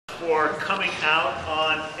for coming out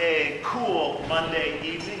on a cool Monday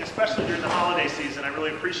evening, especially during the holiday season. I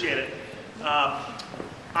really appreciate it.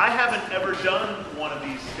 I haven't ever done one of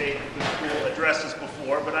these State of the School addresses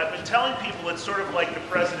before, but I've been telling people it's sort of like the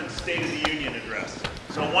President's State of the Union address.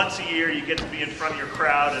 So once a year you get to be in front of your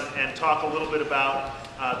crowd and talk a little bit about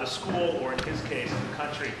the school, or in his case, the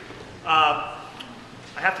country.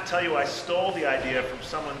 I have to tell you, I stole the idea from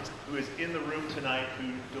someone who is in the room tonight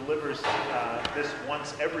who delivers this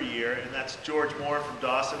once every year, and that's George Moore from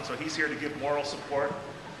Dawson. So he's here to give moral support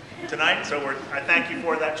tonight, so I thank you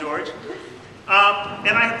for that, George.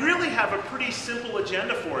 And I really have a pretty simple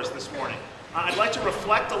agenda for us this morning. I'd like to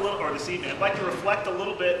reflect a little, or this evening, I'd like to reflect a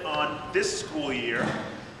little bit on this school year,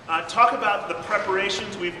 talk about the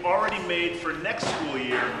preparations we've already made for next school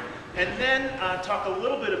year, and then talk a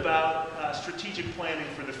little bit about strategic planning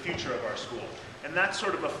for the future of our school. And that's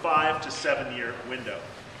sort of a 5 to 7 year window.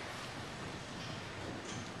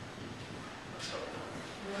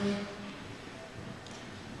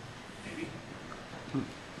 Maybe?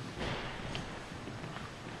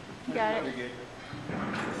 Got it.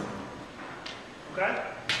 Okay?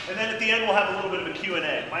 And then at the end we'll have a little bit of a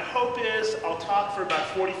Q&A. My hope is I'll talk for about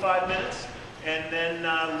 45 minutes and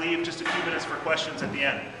then leave just a few minutes for questions at the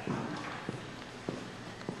end.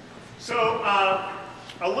 So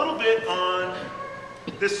a little bit on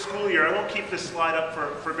this school year. I won't keep this slide up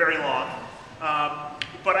for very long,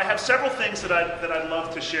 but I have several things that I'd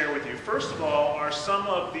love to share with you. First of all are some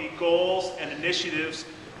of the goals and initiatives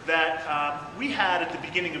that we had at the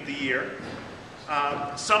beginning of the year.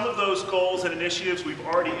 Some of those goals and initiatives we've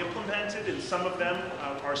already implemented, and some of them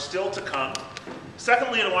are still to come.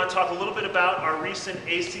 Secondly, I want to talk a little bit about our recent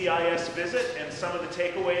ACIS visit and some of the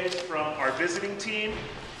takeaways from our visiting team.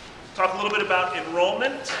 Talk a little bit about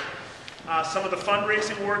enrollment, some of the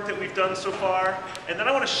fundraising work that we've done so far, and then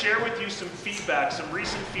I want to share with you some feedback, some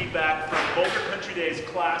recent feedback from Boulder Country Day's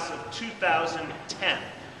class of 2010.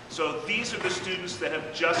 So these are the students that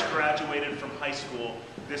have just graduated from high school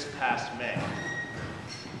this past May.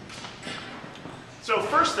 So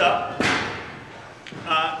first up,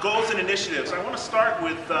 goals and initiatives. I want to start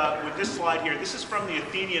with this slide here. This is from the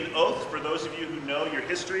Athenian Oath, for those of you who know your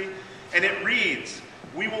history, and it reads,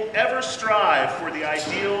 "We will ever strive for the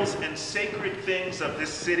ideals and sacred things of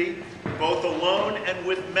this city, both alone and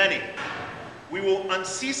with many. We will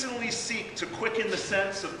unceasingly seek to quicken the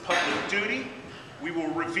sense of public duty. We will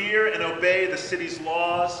revere and obey the city's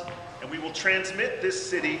laws, and we will transmit this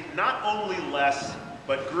city not only less,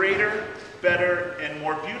 but greater, better, and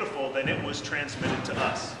more beautiful than it was transmitted to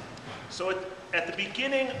us." So at the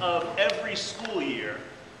beginning of every school year,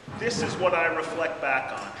 this is what I reflect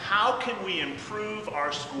back on. How can we improve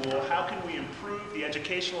our school? How can we improve the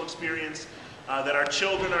educational experience that our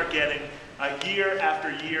children are getting year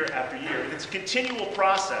after year after year? And it's a continual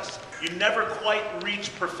process. You never quite reach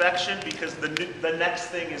perfection because the next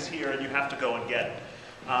thing is here and you have to go and get it.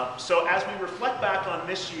 So as we reflect back on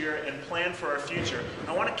this year and plan for our future,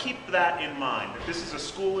 I want to keep that in mind, that this is a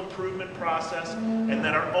school improvement process and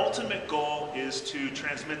that our ultimate goal is to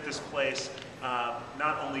transmit this place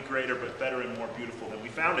not only greater, but better and more beautiful than we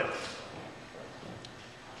found it.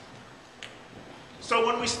 So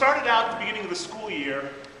when we started out at the beginning of the school year,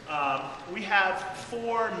 we have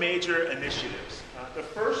 4 major initiatives. The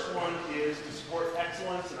first one is to support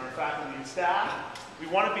excellence in our faculty and staff. We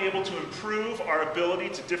want to be able to improve our ability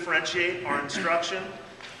to differentiate our instruction.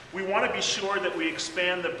 We want to be sure that we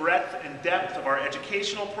expand the breadth and depth of our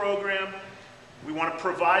educational program. We want to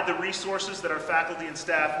provide the resources that our faculty and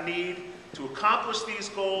staff need to accomplish these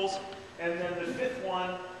goals. And then the 5th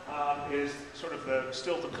one is sort of the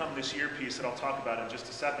still to come this year piece that I'll talk about in just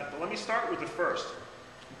a second. But let me start with the first.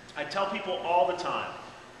 I tell people all the time,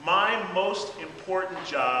 my most important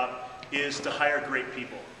job is to hire great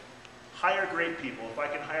people. Hire great people. If I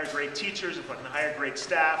can hire great teachers, if I can hire great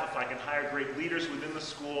staff, if I can hire great leaders within the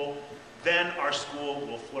school, then our school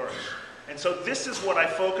will flourish. And so this is what I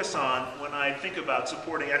focus on when I think about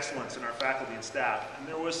supporting excellence in our faculty and staff. And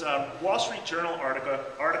there was a Wall Street Journal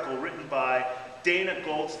article written by Dana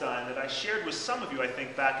Goldstein that I shared with some of you, I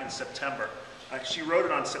think, back in September. She wrote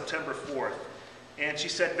it on September 4th. And she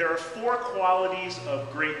said there are 4 qualities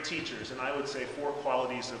of great teachers, and I would say 4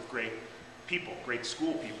 qualities of great people, great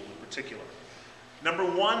school people in particular. Number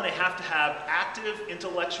 1, they have to have active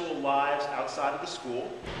intellectual lives outside of the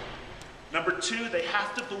school. Number 2, they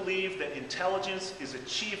have to believe that intelligence is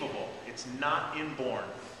achievable. It's not inborn.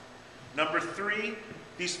 Number 3,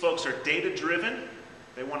 these folks are data-driven.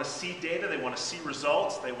 They want to see data, they want to see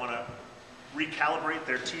results, they want to recalibrate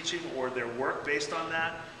their teaching or their work based on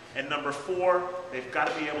that. And number 4, they've got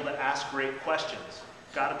to be able to ask great questions.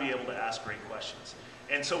 Got to be able to ask great questions.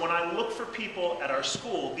 And so when I look for people at our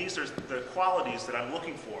school, these are the qualities that I'm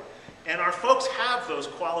looking for. And our folks have those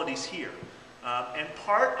qualities here. And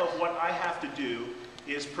part of what I have to do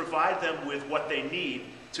is provide them with what they need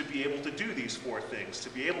to be able to do these 4 things, to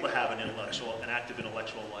be able to have an active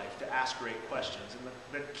intellectual life, to ask great questions.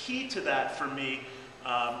 And the key to that for me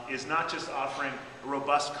is not just offering a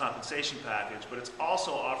robust compensation package, but it's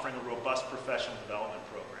also offering a robust professional development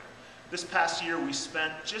program. This past year, we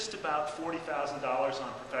spent just about $40,000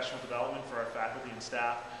 on professional development for our faculty and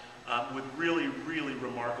staff with really, really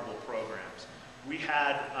remarkable programs. We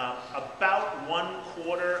had about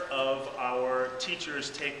 1/4 of our teachers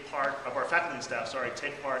of our faculty and staff,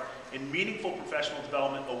 take part in meaningful professional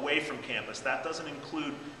development away from campus. That doesn't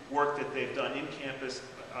include work that they've done in campus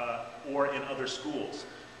or in other schools.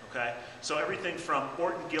 Okay? So everything from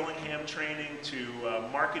Orton-Gillingham training to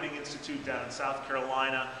Marketing Institute down in South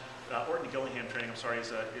Carolina. Orton-Gillingham training, I'm sorry,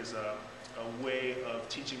 is a way of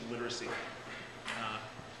teaching literacy.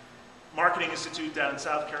 Marketing Institute down in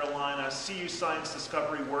South Carolina, CU Science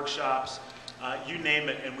Discovery workshops, you name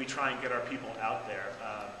it, and we try and get our people out there.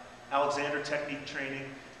 Alexander Technique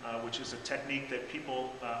training, which is a technique that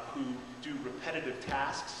people who do repetitive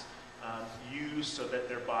tasks use so that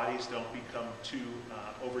their bodies don't become too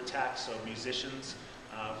overtaxed. So musicians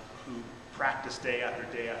who practice day after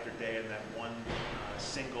day after day in that one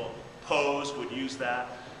single pose would use that.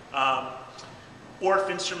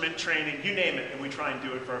 Orff instrument training, you name it, and we try and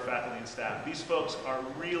do it for our faculty and staff. These folks are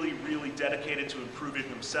really, really dedicated to improving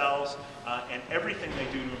themselves, and everything they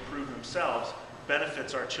do to improve themselves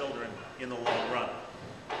benefits our children in the long run.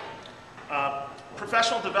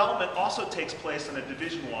 Professional development also takes place on a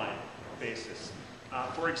division-wide basis.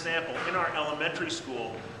 For example, in our elementary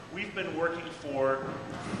school, we've been working for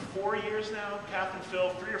 4 years now, Kath and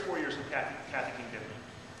Phil, 3 or 4 years with Kathy King-Dickman.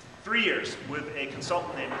 3 years with a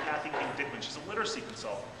consultant named Kathy King-Dickman. She's a literacy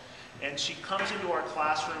consultant. And she comes into our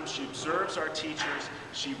classrooms, she observes our teachers,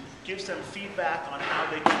 she gives them feedback on how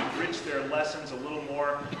they can enrich their lessons a little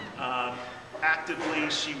more actively.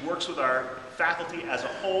 She works with our faculty as a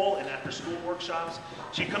whole in after-school workshops.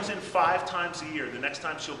 She comes in 5 times a year. The next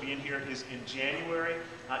time she'll be in here is in January.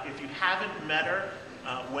 If you haven't met her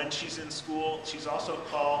when she's in school, she's also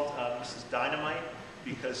called Mrs. Dynamite,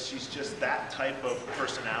 because she's just that type of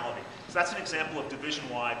personality. So that's an example of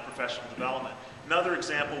division-wide professional development. Another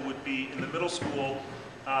example would be in the middle school.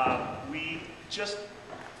 We just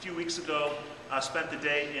a few weeks ago spent the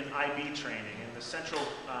day in IB training, and the central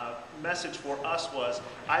message for us was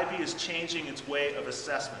IB is changing its way of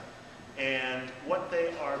assessment. And what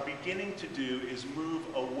they are beginning to do is move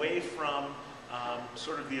away from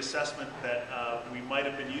sort of the assessment that we might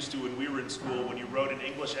have been used to when we were in school, when you wrote an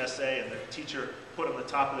English essay and the teacher put on the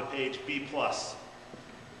top of the page B+.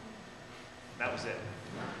 That was it.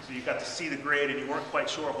 So you got to see the grade and you weren't quite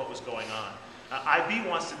sure what was going on. IB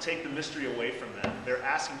wants to take the mystery away from that. They're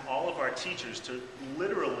asking all of our teachers to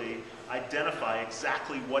literally identify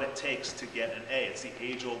exactly what it takes to get an A. It's the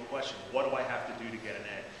age-old question, what do I have to do to get an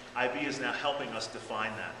A? IB is now helping us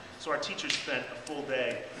define that. So our teachers spent a full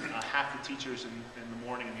day, half the teachers in the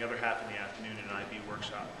morning and the other half in the afternoon in an IB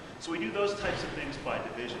workshop. So we do those types of things by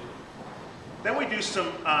division. Then we do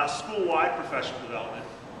some school-wide professional development.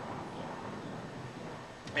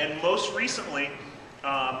 And most recently,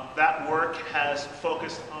 that work has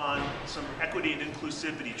focused on some equity and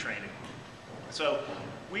inclusivity training. So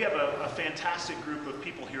we have a fantastic group of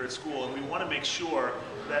people here at school, and we want to make sure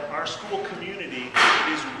that our school community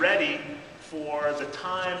is ready for the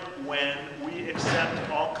time when we accept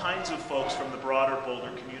all kinds of folks from the broader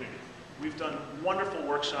Boulder community. We've done wonderful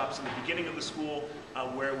workshops in the beginning of the school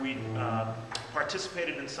where we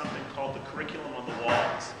participated in something called the Curriculum on the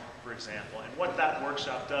Walls, for example. And what that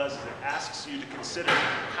workshop does is it asks you to consider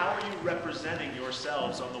how are you representing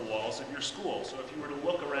yourselves on the walls of your school. So if you were to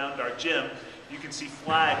look around our gym, you can see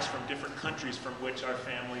flags from different countries from which our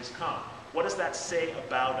families come. What does that say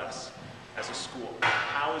about us as a school?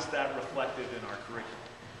 How is that reflected in our curriculum?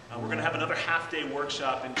 We're going to have another half-day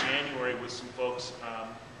workshop in January with some folks,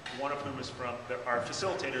 one of whom is from, our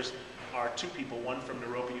facilitators are 2 people, one from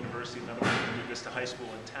Naropa University, another one from New Vista High School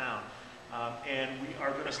in town. And we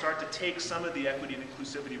are going to start to take some of the equity and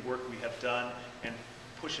inclusivity work we have done and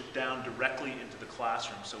push it down directly into the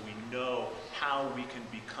classroom so we know how we can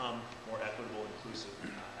become more equitable and inclusive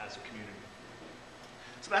as a community.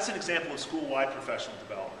 So that's an example of school-wide professional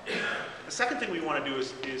development. The second thing we want to do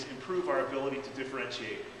is improve our ability to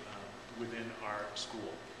differentiate within our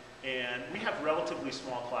school. And we have relatively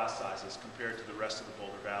small class sizes compared to the rest of the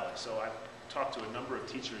Boulder Valley. So I've talked to a number of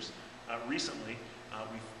teachers recently.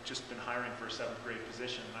 We've just been hiring for a 7th grade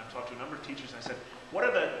position, and I've talked to a number of teachers, and I said, what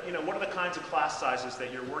are the kinds of class sizes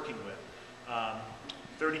that you're working with?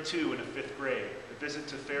 32 in a 5th grade. A visit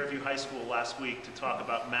to Fairview High School last week to talk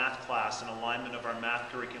about math class and alignment of our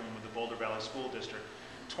math curriculum with the Boulder Valley School District.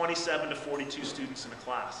 27 to 42 students in a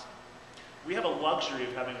class. We have a luxury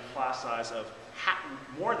of having a class size of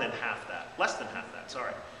more than half that, less than half that,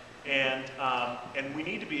 sorry. And we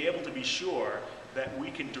need to be able to be sure that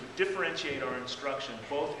we can differentiate our instruction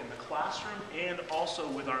both in the classroom and also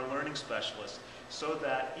with our learning specialists so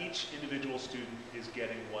that each individual student is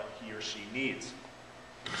getting what he or she needs.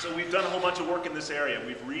 So we've done a whole bunch of work in this area.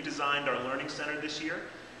 We've redesigned our learning center this year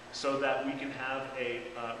so that we can have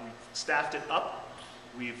we've staffed it up.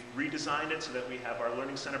 We've redesigned it so that we have our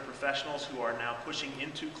learning center professionals who are now pushing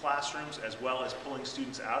into classrooms as well as pulling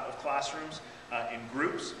students out of classrooms in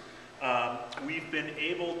groups. We've been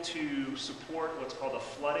able to support what's called a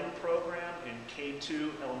flooding program in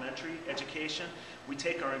K-2 elementary education. We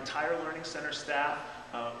take our entire learning center staff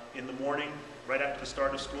in the morning, right after the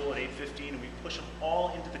start of school at 8:15, and we push them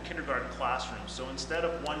all into the kindergarten classroom. So instead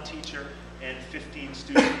of 1 teacher and 15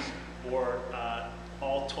 students, or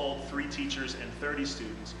all told 3 teachers and 30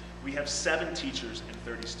 students, we have 7 teachers and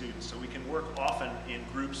 30 students. So we can work often in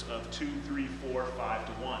groups of 2, 3, 4, 5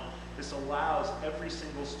 to 1. This allows every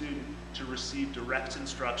single student to receive direct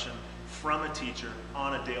instruction from a teacher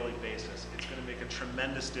on a daily basis. It's going to make a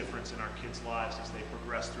tremendous difference in our kids' lives as they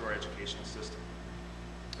progress through our educational system.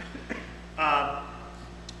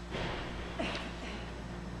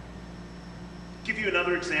 Give you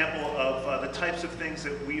another example of the types of things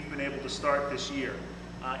that we've been able to start this year.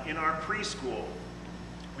 In our preschool,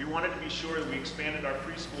 we wanted to be sure that we expanded our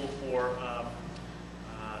preschool for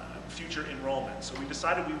future enrollment. So we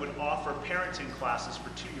decided we would offer parenting classes for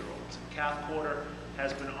 2-year-olds. And Kath Porter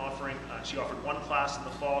has been offering, she offered 1 class in the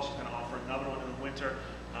fall, she's going to offer another one in the winter,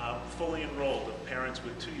 fully enrolled of parents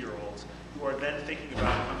with 2-year-olds who are then thinking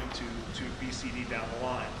about coming to BCD down the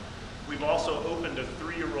line. We've also opened a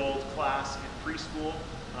 3-year-old class in preschool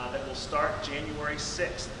that will start January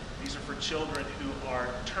 6th. These are for children who are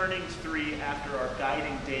turning 3 after our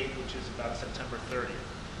guiding date, which is about September 30th.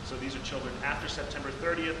 So these are children after September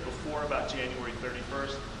 30th, before about January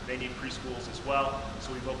 31st. They need preschools as well.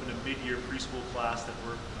 So we've opened a mid-year preschool class that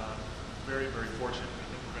we're very, very fortunate. We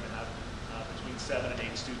think we're going to have between 7 and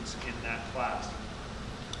 8 students in that class.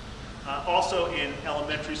 Also in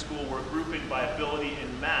elementary school, we're grouping by ability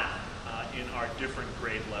in math in our different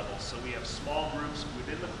grade levels. So we have small groups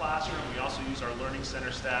within the classroom. We also use our learning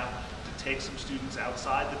center staff to take some students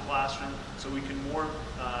outside the classroom so we can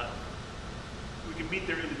meet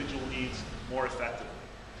their individual needs more effectively.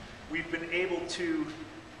 We've been able to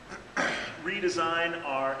redesign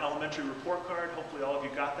our elementary report card. Hopefully all of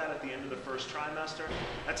you got that at the end of the first trimester.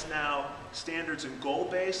 That's now standards and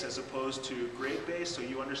goal-based as opposed to grade-based, so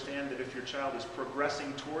you understand that if your child is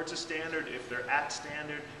progressing towards a standard, if they're at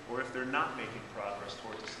standard, or if they're not making progress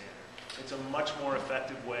towards a standard. It's a much more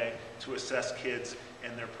effective way to assess kids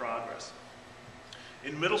and their progress.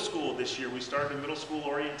 In middle school this year, we started a middle school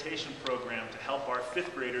orientation program to help our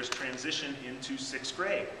 5th graders transition into 6th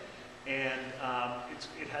grade. And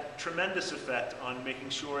it had tremendous effect on making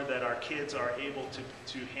sure that our kids are able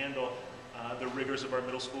to handle the rigors of our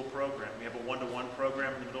middle school program. We have a 1-to-1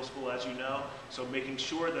 program in the middle school, as you know, so making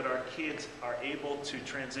sure that our kids are able to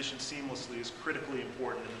transition seamlessly is critically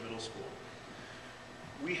important in the middle school.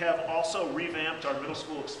 We have also revamped our Middle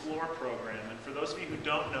School Explore program, and for those of you who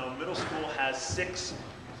don't know, middle school has 6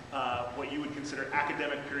 what you would consider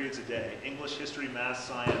academic periods a day: English, history, math,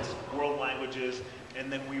 science, world languages,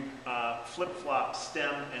 and then we flip-flop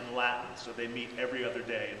STEM and Latin, so they meet every other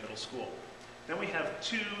day in middle school. Then we have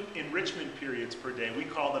 2 enrichment periods per day. We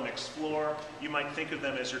call them Explore. You might think of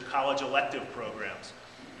them as your college elective programs.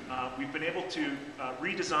 We've been able to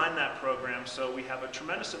redesign that program so we have a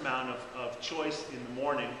tremendous amount of choice in the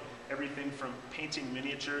morning, everything from painting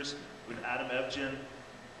miniatures with Adam Evgen.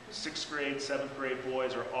 6th grade, 7th grade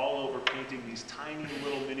boys are all over painting these tiny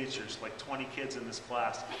little miniatures, like 20 kids in this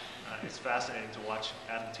class. It's fascinating to watch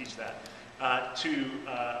Adam teach that. To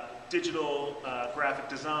digital graphic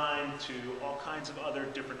design, to all kinds of other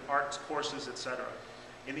different arts courses, etc.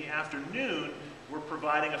 In the afternoon, we're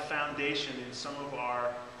providing a foundation in some of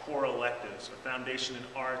our core electives, a foundation in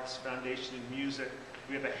arts, foundation in music.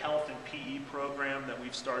 We have a health and PE program that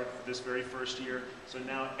we've started for this very first year. So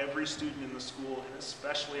now every student in the school, and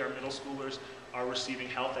especially our middle schoolers, are receiving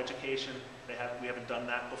health education. We haven't done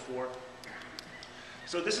that before.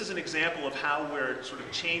 So this is an example of how we're sort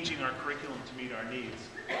of changing our curriculum to meet our needs.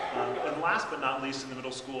 And last but not least in the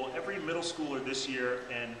middle school, every middle schooler this year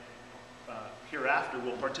and hereafter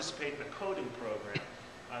will participate in a coding program.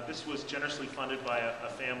 This was generously funded by a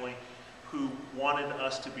family who wanted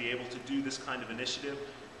us to be able to do this kind of initiative.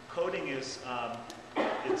 Coding is,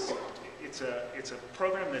 it's a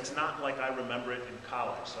program that's not like I remember it in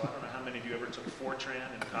college. So I don't know how many of you ever took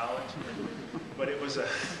Fortran in college, but it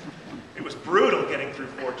was brutal getting through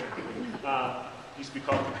Fortran. Used to be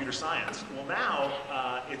called computer science. Well,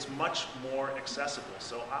 now it's much more accessible.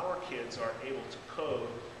 So our kids are able to code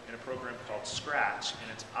in a program called Scratch,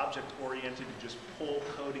 and it's object-oriented. You just pull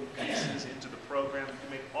coding pieces into the program. You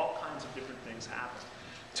can make all kinds of different things happen.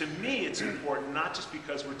 To me, it's important not just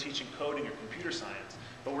because we're teaching coding or computer science,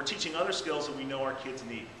 but we're teaching other skills that we know our kids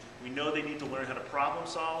need. We know they need to learn how to problem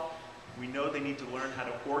solve. We know they need to learn how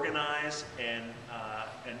to organize an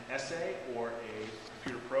essay or a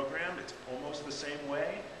computer program. It's almost the same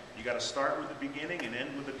way. You got to start with the beginning and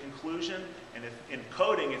end with the conclusion. And if in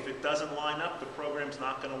coding, if it doesn't line up, the program's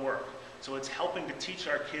not going to work. So it's helping to teach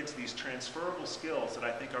our kids these transferable skills that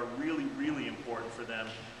I think are really, really important for them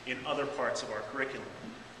in other parts of our curriculum.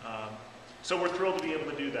 So we're thrilled to be able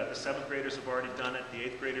to do that. The 7th graders have already done it. The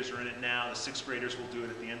 8th graders are in it now. The 6th graders will do it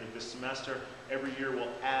at the end of this semester. Every year we'll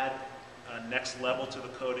add a next level to the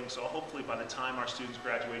coding. So hopefully by the time our students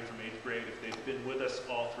graduate from 8th grade, if they've been with us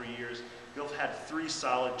all 3 years, they'll have had 3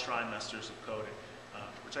 solid trimesters of coding,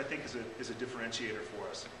 which I think is a differentiator for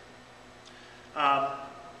us.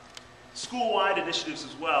 School-wide initiatives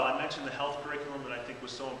as well. I mentioned the health curriculum that I think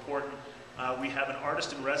was so important. We have an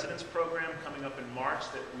artist in residence program coming up in March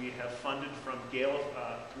that we have funded from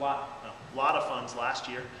a lot of funds last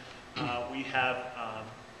year. We have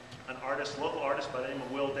an artist, local artist by the name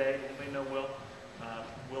of Will Day. Anybody know Will?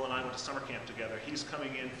 Will and I went to summer camp together. He's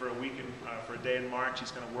coming in for a week, for a day in March.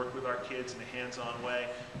 He's going to work with our kids in a hands-on way.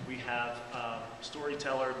 We have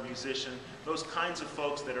storyteller, musician, those kinds of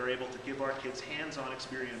folks that are able to give our kids hands-on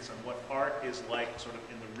experience on what art is like sort of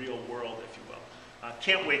in the real world, if you will.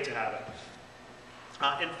 Can't wait to have it.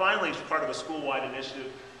 And finally, as part of a school-wide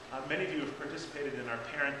initiative, many of you have participated in our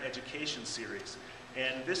parent education series.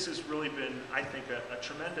 And this has really been, I think, a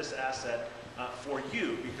tremendous asset for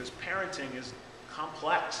you, because parenting is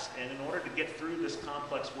complex, and in order to get through this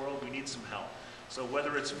complex world, we need some help. So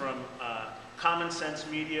whether it's from Common Sense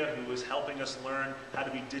Media, who is helping us learn how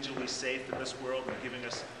to be digitally safe in this world and giving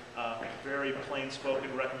us very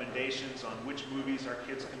plain-spoken recommendations on which movies our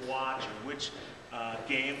kids can watch or which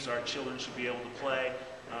games our children should be able to play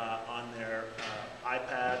on their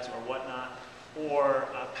iPads or whatnot, or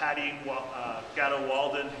Patty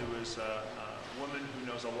Gatto-Walden, who is a woman who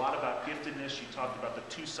knows a lot about giftedness. She talked about the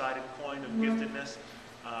two-sided coin of giftedness.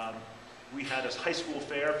 We had a high school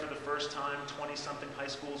fair for the first time. 20-something high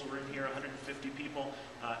schools were in here, 150 people,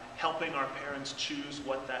 helping our parents choose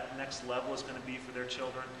what that next level is going to be for their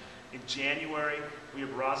children. In January, we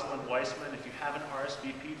have Rosalind Weissman. If you haven't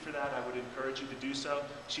RSVP'd for that, I would encourage you to do so.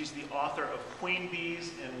 She's the author of Queen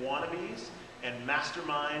Bees and Wannabes, and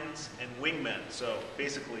Masterminds and Wingmen. So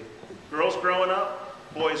basically, girls growing up,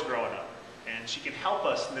 boys growing up. And she can help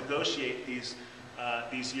us negotiate these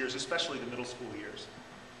years, especially the middle school years.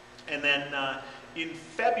 And then in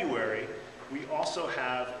February, we also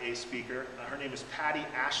have a speaker. Her name is Patty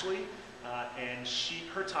Ashley, and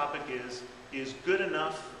her topic is good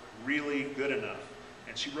enough really good enough?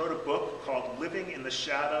 And she wrote a book called Living in the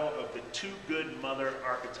Shadow of the Too Good Mother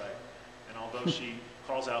Archetype. And although she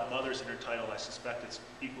calls out mothers in her title, I suspect it's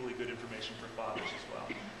equally good information for fathers as well.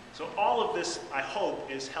 So all of this, I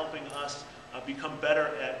hope, is helping us become better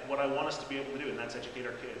at what I want us to be able to do, and that's educate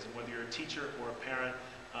our kids. And whether you're a teacher or a parent,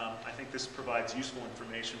 I think this provides useful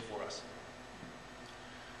information for us.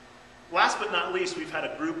 Last but not least, we've had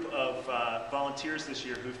a group of volunteers this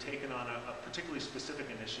year who've taken on a particularly specific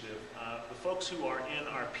initiative. The folks who are in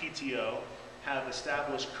our PTO have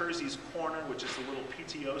established Kersey's Corner, which is a little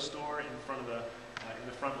PTO store in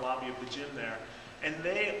the front lobby of the gym there. And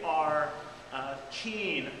they are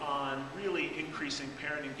keen on really increasing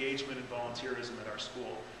parent engagement and volunteerism at our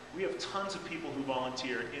school. We have tons of people who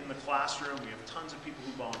volunteer in the classroom. We have tons of people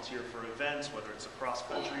who volunteer for events, whether it's a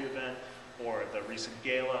cross-country event or the recent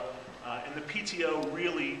gala. And the PTO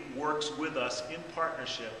really works with us in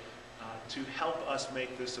partnership to help us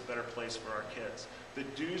make this a better place for our kids. The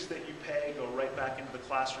dues that you pay go right back into the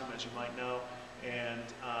classroom, as you might know, and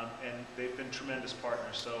they've been tremendous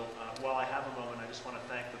partners. So while I have a moment, I just want to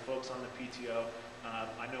thank the folks on the PTO.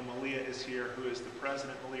 I know Malia is here, who is the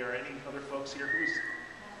president. Malia, are any other folks here? Who's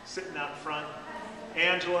sitting out front?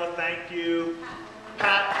 Angela, thank you.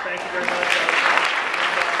 Pat, thank you very much.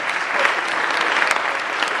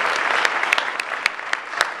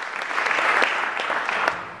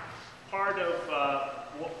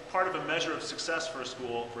 Part of a measure of success for a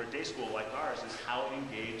school, for a day school like ours, is how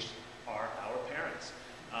engaged are our parents.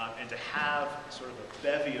 And to have sort of a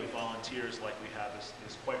bevy of volunteers like we have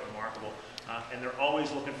is quite remarkable. And they're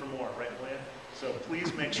always looking for more, right, Leah? So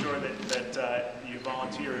please make sure that you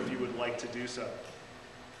volunteer if you would like to do so.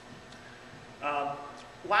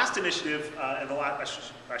 Last initiative, and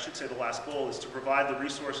I should say the last goal, is to provide the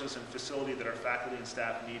resources and facility that our faculty and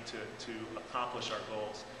staff need to accomplish our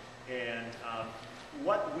goals. And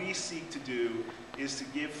what we seek to do is to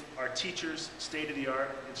give our teachers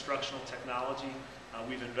state-of-the-art instructional technology.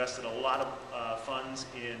 We've invested a lot of funds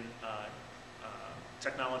in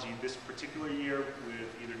technology this particular year with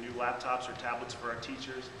either new laptops or tablets for our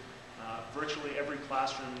teachers. Virtually every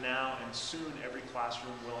classroom now, and soon every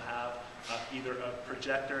classroom, will have either a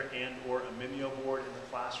projector and or a Mimeo board in the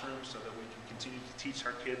classroom so that we can continue to teach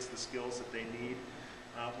our kids the skills that they need.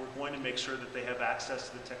 We're going to make sure that they have access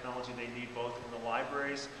to the technology they need both in the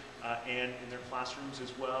libraries and in their classrooms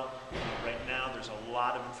as well. Right now there's a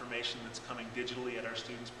lot of information that's coming digitally at our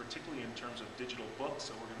students, particularly in terms of digital books,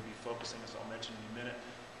 so we're going to be focusing, as I'll mention in a minute,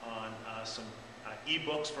 on some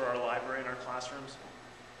e-books for our library and our classrooms.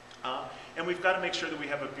 And we've got to make sure that we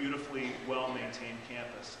have a beautifully well-maintained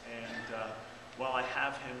campus. And while I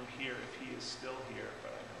have him here, if he is still here,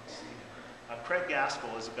 but I don't see him, Craig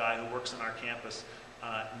Gaskell is a guy who works on our campus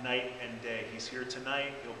night and day. He's here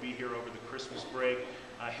tonight. He'll be here over the Christmas break.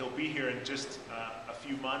 He'll be here in just a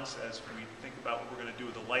few months as we think about what we're going to do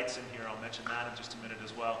with the lights in here. I'll mention that in just a minute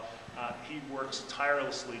as well. He works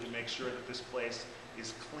tirelessly to make sure that this place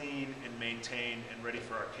is clean and maintained and ready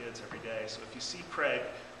for our kids every day. So if you see Craig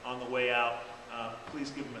on the way out, please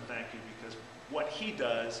give him a thank you, because what he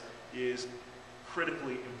does is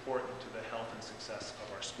critically important to the health and success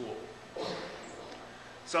of our school.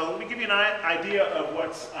 So let me give you an idea of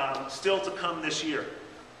what's still to come this year.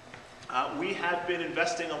 We have been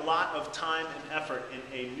investing a lot of time and effort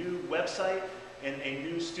in a new website and a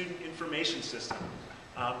new student information system.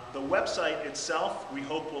 The website itself, we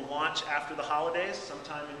hope, will launch after the holidays,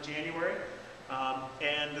 sometime in January.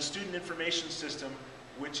 And the student information system,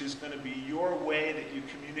 which is going to be your way that you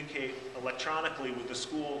communicate electronically with the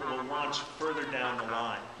school, will launch further down the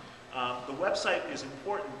line. The website is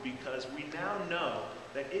important because we now know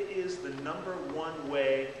that it is the #1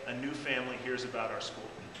 way a new family hears about our school.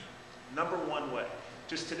 #1 way.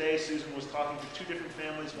 Just today, Susan was talking to 2 different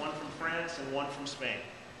families, one from France and one from Spain,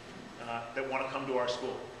 that want to come to our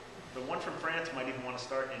school. The one from France might even want to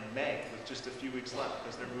start in May with just a few weeks left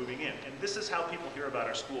because they're moving in. And this is how people hear about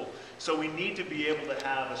our school. So we need to be able to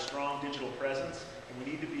have a strong digital presence, and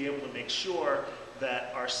we need to be able to make sure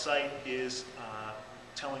that our site is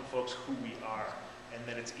telling folks who we are, and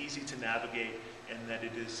that it's easy to navigate, and that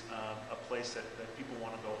it is a place that people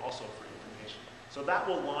want to go also for information. So that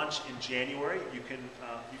will launch in January. You can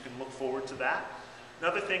look forward to that.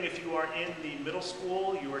 Another thing, if you are in the middle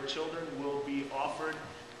school, your children will be offered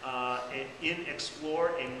in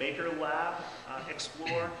Explore, a Maker Lab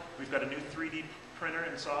Explore. We've got a new 3D printer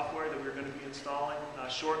and software that we're going to be installing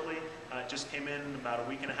shortly. It just came in about a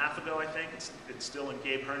week and a half ago, I think. It's still in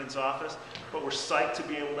Gabe Hernan's office, but we're psyched to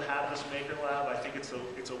be able to have this Maker Lab. I think it's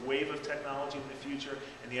a wave of technology in the future,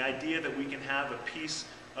 and the idea that we can have a piece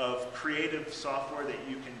of creative software that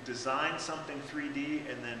you can design something 3D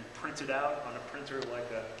and then print it out on a printer like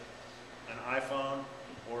an iPhone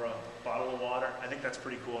or a bottle of water. I think that's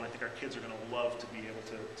pretty cool, and I think our kids are going to love to be able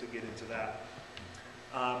to get into that.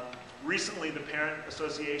 Recently, the Parent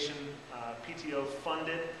Association PTO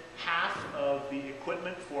funded half of the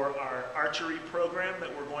equipment for our archery program that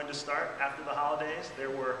we're going to start after the holidays. There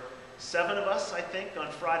were 7 of us, I think, on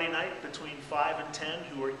Friday night between 5 and 10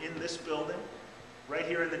 who were in this building, right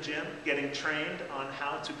here in the gym, getting trained on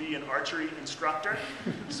how to be an archery instructor.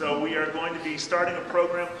 So we are going to be starting a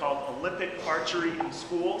program called Olympic Archery in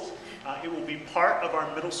Schools. It will be part of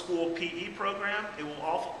our middle school PE program. It will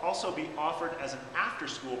also be offered as an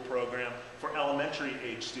after-school program for elementary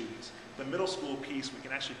age students. The middle school piece, we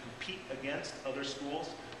can actually compete against other schools.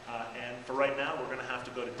 And for right now, we're going to have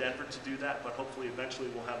to go to Denver to do that, but hopefully eventually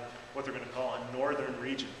we'll have what they're going to call a northern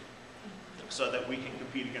region so that we can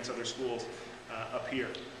compete against other schools up here.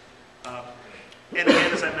 And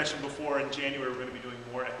again, as I mentioned before, in January we're going to be doing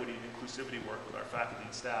more equity and inclusivity work with our faculty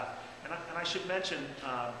and staff. And I should mention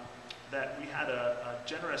that we had a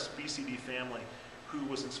generous BCD family who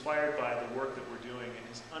was inspired by the work that we're doing and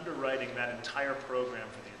is underwriting that entire program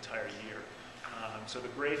for the entire year. So the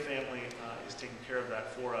Gray family is taking care of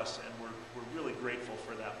that for us, and we're really grateful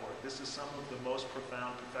for that work. This is some of the most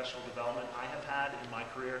profound professional development I have had in my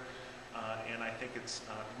career, and I think it's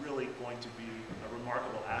really going to be a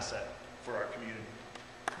remarkable asset for our community.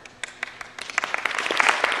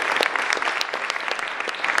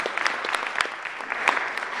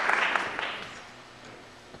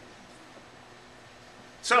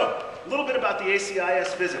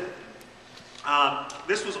 ACIS visit.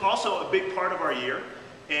 This was also a big part of our year.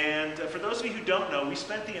 And for those of you who don't know, we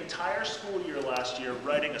spent the entire school year last year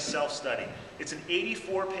writing a self-study. It's an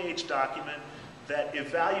 84-page document that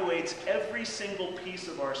evaluates every single piece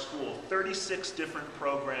of our school, 36 different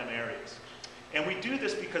program areas. And we do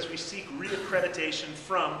this because we seek reaccreditation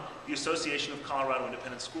from the Association of Colorado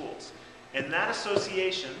Independent Schools. And that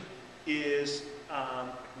association is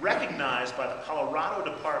recognized by the Colorado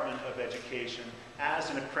Department of Education as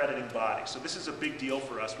an accrediting body. So this is a big deal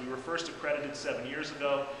for us. We were first accredited 7 years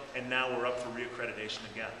ago, and now we're up for reaccreditation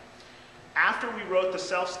again. After we wrote the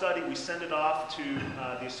self-study, we send it off to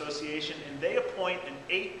the association, and they appoint an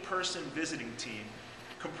 8-person visiting team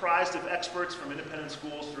comprised of experts from independent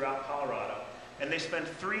schools throughout Colorado. And they spend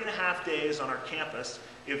 3.5 days on our campus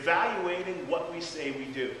evaluating what we say we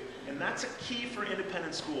do. And that's a key for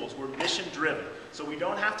independent schools. We're mission-driven. So we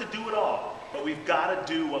don't have to do it all, but we've got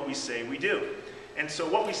to do what we say we do. And so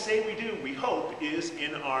what we say we do, we hope, is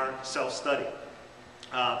in our self-study.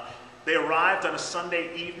 They arrived on a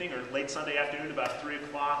Sunday evening or late Sunday afternoon, about 3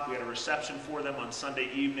 o'clock. We had a reception for them on Sunday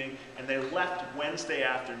evening, and they left Wednesday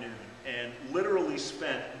afternoon and literally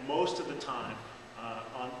spent most of the time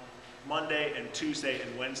on Monday and Tuesday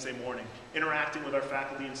and Wednesday morning interacting with our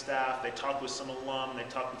faculty and staff. They talked with some alum, they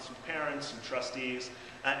talked with some parents and trustees,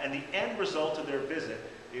 and the end result of their visit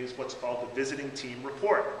is what's called the Visiting Team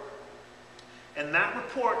Report. And that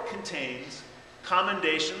report contains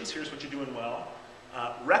commendations, here's what you're doing well,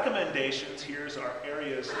 recommendations, here's our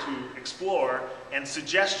areas to explore, and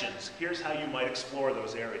suggestions, here's how you might explore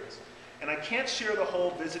those areas. And I can't share the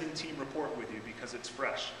whole visiting team report with you because it's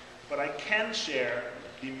fresh, but I can share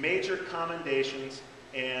the major commendations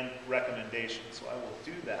and recommendations. So I will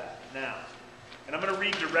do that now. And I'm going to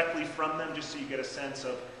read directly from them just so you get a sense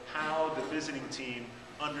of how the visiting team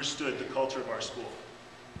understood the culture of our school.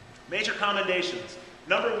 Major commendations.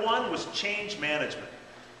 Number 1 was change management.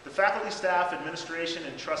 The faculty, staff, administration,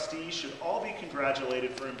 and trustees should all be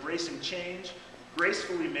congratulated for embracing change,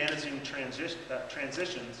 gracefully managing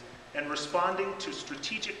transitions, and responding to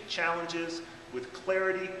strategic challenges with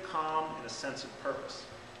clarity, calm, and a sense of purpose.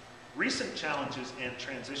 Recent challenges and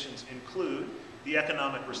transitions include the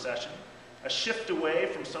economic recession, a shift away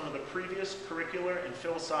from some of the previous curricular and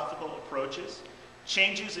philosophical approaches,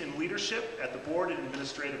 changes in leadership at the board and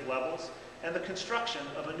administrative levels, and the construction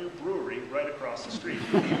of a new brewery right across the street.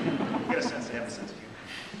 You get a sense they have a sense of humor.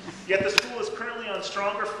 Yet the school is currently on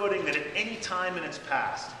stronger footing than at any time in its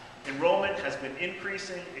past. Enrollment has been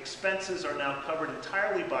increasing, expenses are now covered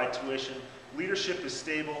entirely by tuition, leadership is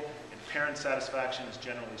stable, and parent satisfaction is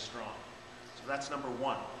generally strong. So that's number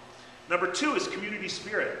 1. Number 2 is community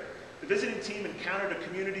spirit. The visiting team encountered a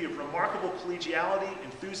community of remarkable collegiality,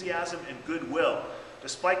 enthusiasm, and goodwill.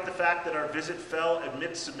 Despite the fact that our visit fell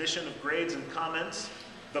amid submission of grades and comments,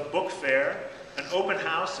 the book fair, an open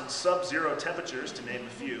house, and sub-zero temperatures, to name a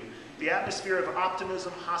few, the atmosphere of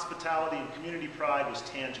optimism, hospitality, and community pride was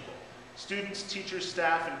tangible. Students, teachers,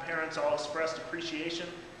 staff, and parents all expressed appreciation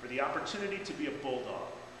for the opportunity to be a bulldog.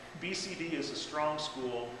 BCD is a strong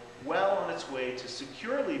school, well on its way to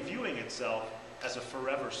securely viewing itself as a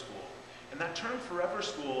forever school. And that term forever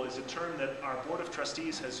school is a term that our Board of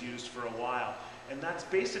Trustees has used for a while. And that's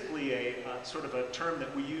basically a sort of a term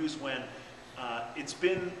that we use when it's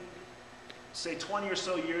been, say, 20 or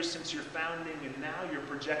so years since your founding, and now you're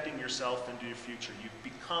projecting yourself into your future. You've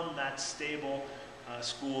become that stable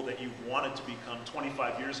school that you wanted to become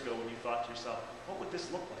 25 years ago when you thought to yourself, what would this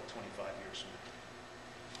look like 25 years from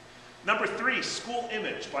now? Number 3, school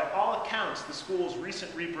image. By all accounts, the school's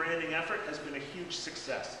recent rebranding effort has been a huge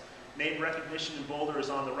success. Name recognition in Boulder is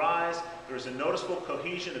on the rise. There is a noticeable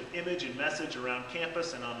cohesion of image and message around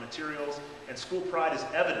campus and on materials, and school pride is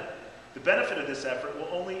evident. The benefit of this effort will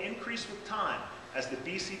only increase with time as the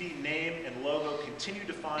BCD name and logo continue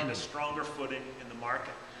to find a stronger footing in the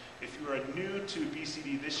market. If you are new to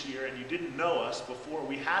BCD this year and you didn't know us before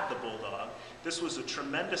we had the Bulldog, this was a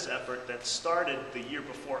tremendous effort that started the year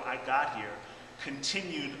before I got here,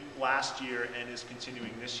 continued last year, and is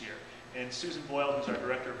continuing this year. And Susan Boyle, who's our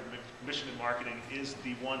Director of Mission and Marketing, is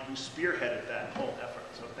the one who spearheaded that whole effort.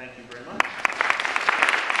 So thank you very much.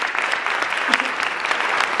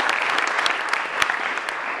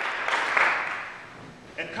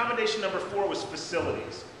 And commendation number 4 was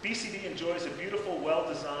facilities. BCD enjoys a beautiful,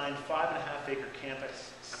 well-designed 5.5-acre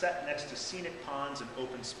campus set next to scenic ponds and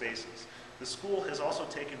open spaces. The school has also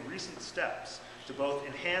taken recent steps to both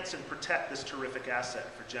enhance and protect this terrific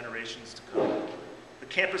asset for generations to come. The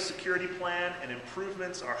campus security plan and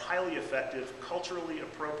improvements are highly effective, culturally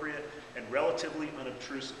appropriate, and relatively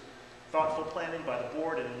unobtrusive. Thoughtful planning by the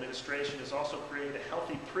board and administration has also created a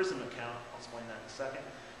healthy PRISM account, I'll explain that in a second,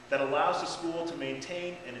 that allows the school to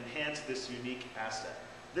maintain and enhance this unique asset.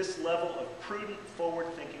 This level of prudent,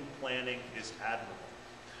 forward-thinking planning is admirable.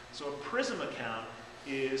 So a PRISM account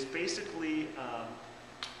is basically,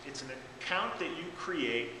 it's an account that you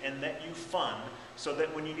create and that you fund so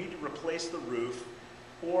that when you need to replace the roof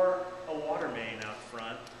or a water main out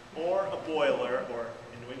front or a boiler, or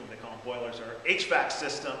in New England they call them boilers, or HVAC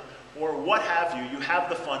system, or what have you, you have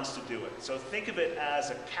the funds to do it. So think of it as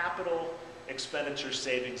a capital expenditure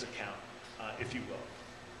savings account, if you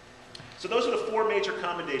will. So those are the four major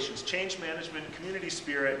commendations: change management, community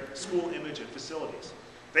spirit, school image, and facilities.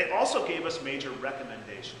 They also gave us major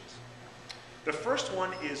recommendations. The first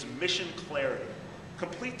one is mission clarity.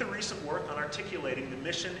 Complete the recent work on articulating the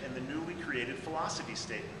mission and the newly created philosophy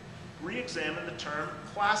statement. Re-examine the term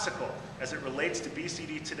classical as it relates to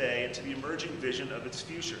BCD today and to the emerging vision of its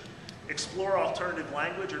future. Explore alternative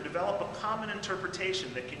language or develop a common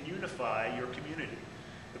interpretation that can unify your community.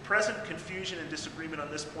 The present confusion and disagreement on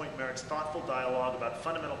this point merits thoughtful dialogue about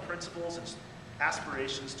fundamental principles and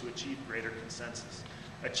aspirations to achieve greater consensus.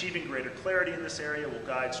 Achieving greater clarity in this area will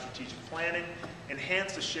guide strategic planning,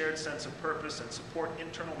 enhance a shared sense of purpose, and support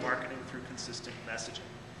internal marketing through consistent messaging.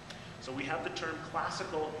 So we have the term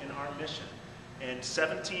classical in our mission, and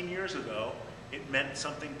 17 years ago, it meant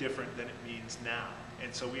something different than it means now.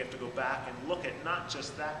 And so we have to go back and look at not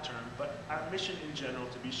just that term, but our mission in general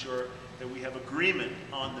to be sure that we have agreement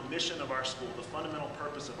on the mission of our school, the fundamental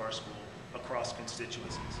purpose of our school across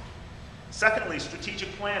constituencies. Secondly, strategic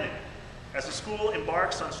planning. As the school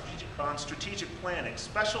embarks on strategic planning,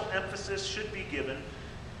 special emphasis should be given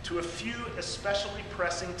to a few especially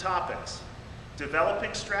pressing topics: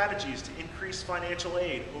 developing strategies to increase financial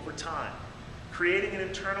aid over time, creating an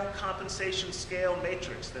internal compensation scale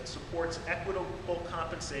matrix that supports equitable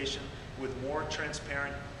compensation with more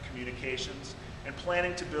transparent communications, and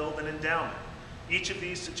planning to build an endowment. Each of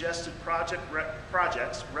these suggested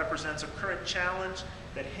projects represents a current challenge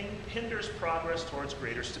that hinders progress towards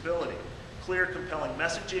greater stability. Clear, compelling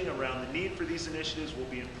messaging around the need for these initiatives will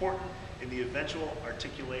be important in the eventual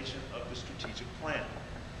articulation of the strategic plan.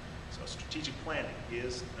 So strategic planning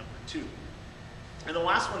is number 2. And the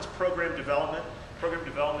last one's program development. Program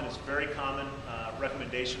development is a very common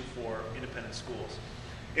recommendation for independent schools.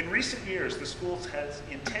 In recent years, the schools has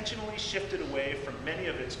intentionally shifted away from many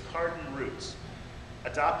of its cardinal roots,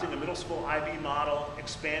 adopting a middle school IB model,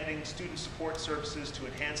 expanding student support services to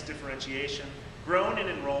enhance differentiation, grown in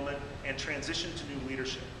enrollment, and transitioned to new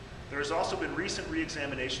leadership. There has also been recent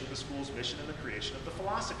re-examination of the school's mission and the creation of the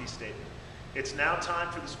philosophy statement. It's now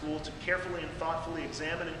time for the school to carefully and thoughtfully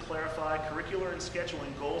examine and clarify curricular and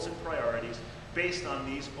scheduling goals and priorities based on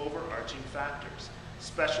these overarching factors.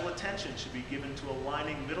 Special attention should be given to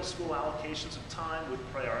aligning middle school allocations of time with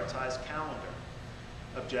prioritized calendar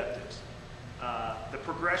objectives. The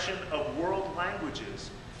progression of world languages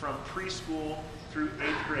from preschool through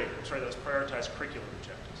 8th grade. Those prioritized curricular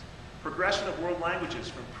objectives. Progression of world languages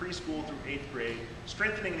from preschool through 8th grade,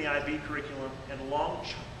 strengthening the IB curriculum, and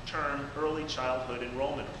long-term early childhood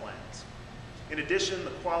enrollment plans. In addition,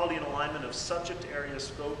 the quality and alignment of subject area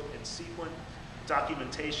scope and sequence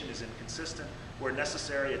documentation is inconsistent. Where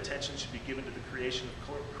necessary, attention should be given to the creation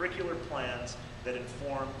of curricular plans that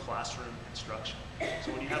inform classroom instruction.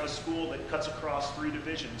 So when you have a school that cuts across 3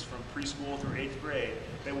 divisions from preschool through 8th grade,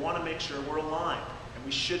 they want to make sure we're aligned, and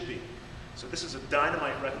we should be. So this is a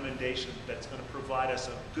dynamite recommendation that's going to provide us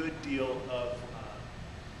a good deal of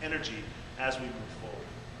energy as we move forward.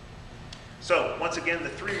 So once again, the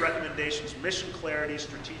 3 recommendations: mission clarity,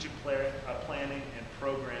 strategic planning, and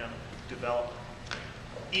program development.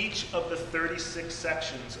 Each of the 36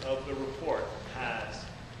 sections of the report has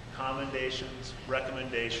commendations,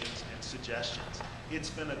 recommendations, and suggestions.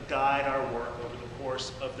 It's going to guide our work over the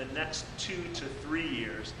course of the next 2 to 3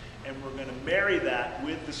 years, and we're going to marry that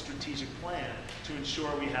with the strategic plan to ensure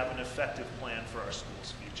we have an effective plan for our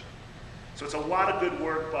school's future. So it's a lot of good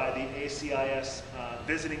work by the ACIS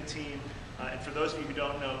visiting team. And for those of you who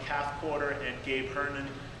don't know, Kath Porter and Gabe Hernan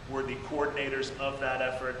were the coordinators of that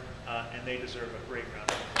effort, and they deserve a great round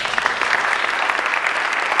of applause.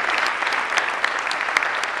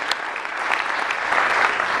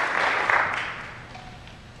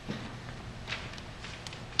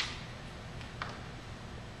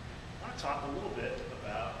 I want to talk a little bit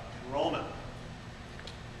about enrollment.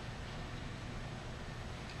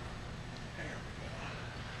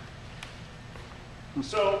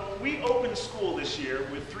 So we opened school this year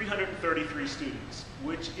with 333 students,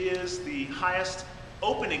 which is the highest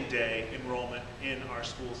opening day enrollment in our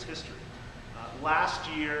school's history. Last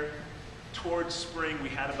year, towards spring, we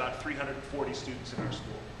had about 340 students in our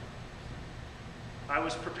school. I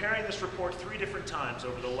was preparing this report 3 different times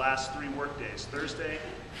over the last 3 work days, Thursday,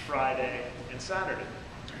 Friday, and Saturday.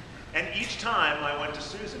 And each time I went to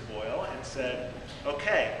Susan Boyle and said,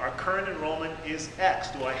 okay, our current enrollment is X.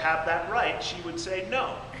 Do I have that right? She would say,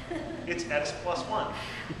 no, it's X plus 1.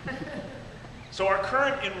 So our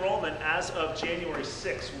current enrollment as of January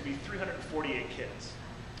 6th will be 348 kids,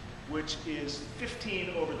 which is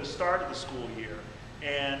 15 over the start of the school year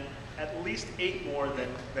and at least 8 more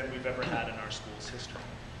than we've ever had in our school's history.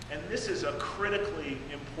 And this is a critically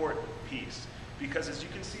important piece because, as you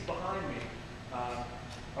can see behind me,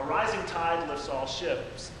 a rising tide lifts all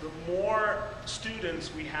ships. The more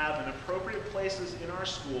students we have in appropriate places in our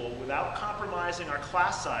school without compromising our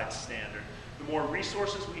class size standard, the more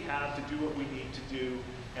resources we have to do what we need to do,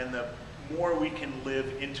 and the more we can live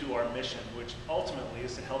into our mission, which ultimately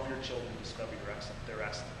is to help your children discover their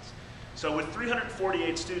excellence. So with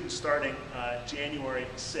 348 students starting January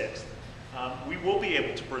 6th, we will be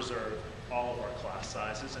able to preserve all of our class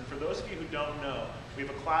sizes. And for those of you who don't know, we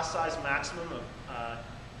have a class size maximum of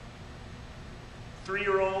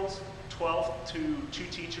 3-year-olds, 12 to 2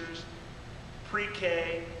 teachers,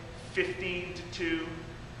 pre-K, 15 to 2.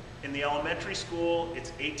 In the elementary school,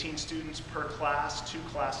 it's 18 students per class, 2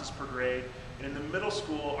 classes per grade. And in the middle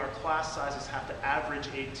school, our class sizes have to average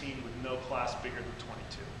 18 with no class bigger than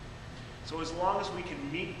 22. So as long as we can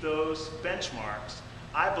meet those benchmarks,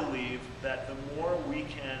 I believe that the more we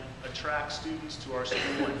can attract students to our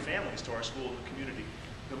school and families to our school and the community,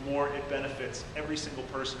 the more it benefits every single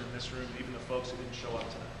person in this room, even the folks who didn't show up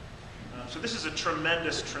tonight. So this is a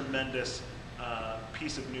tremendous, tremendous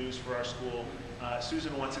piece of news for our school.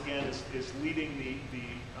 Susan, once again, is leading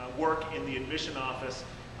the work in the admission office,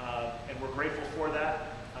 and we're grateful for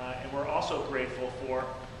that. And we're also grateful for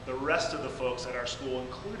the rest of the folks at our school,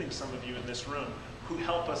 including some of you in this room, who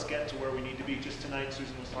help us get to where we need to be. Just tonight,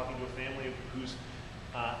 Susan was talking to a family who's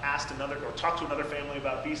talked to another family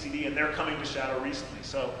about BCD, and they're coming to Shadow recently.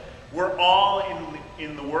 So we're all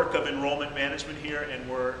in the work of enrollment management here, and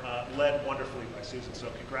we're led wonderfully by Susan. So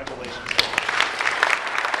congratulations.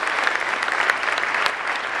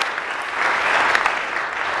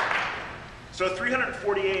 So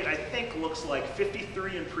 348, I think, looks like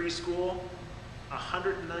 53 in preschool,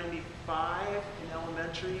 195 in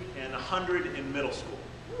elementary, and 100 in middle school,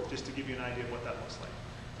 just to give you an idea of what that looks like.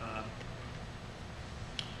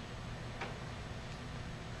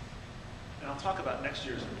 And I'll talk about next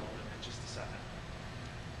year's enrollment in just a second.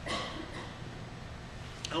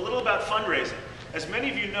 And a little about fundraising. As many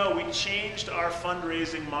of you know, we changed our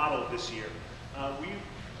fundraising model this year. We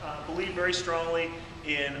believe very strongly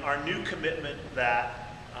in our new commitment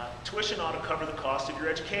that tuition ought to cover the cost of your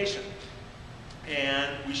education. And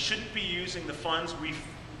we shouldn't be using the funds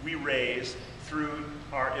we raise through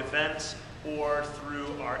our events or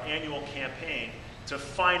through our annual campaign to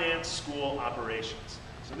finance school operations.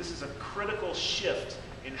 So this is a critical shift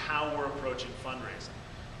in how we're approaching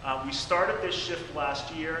fundraising. We started this shift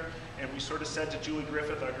last year, and we sort of said to Julie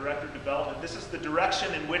Griffith, our Director of Development, this is the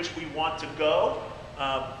direction in which we want to go.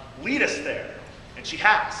 Lead us there. And she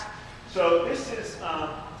has. So this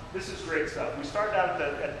is great stuff. We started out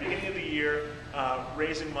at the beginning of the year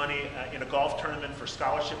raising money in a golf tournament for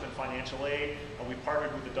scholarship and financial aid. We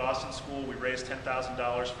partnered with the Dawson School. We raised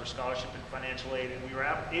 $10,000 for scholarship and financial aid, and we were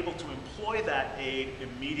able to employ that aid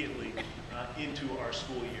immediately into our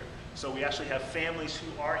school year. So we actually have families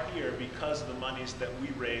who are here because of the monies that we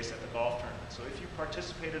raised at the golf tournament. So if you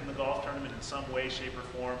participated in the golf tournament in some way, shape, or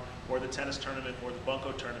form, or the tennis tournament, or the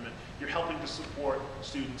bunco tournament, you're helping to support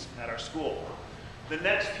students at our school. The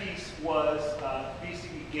next piece was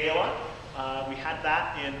BCD Gala. We had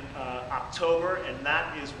that in October, and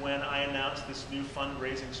that is when I announced this new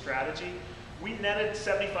fundraising strategy. We netted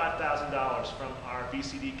 $75,000 from our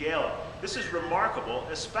BCD Gala. This is remarkable,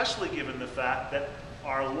 especially given the fact that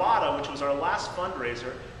our LATA, which was our last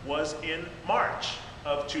fundraiser, was in March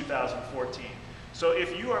of 2014. So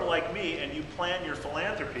if you are like me and you plan your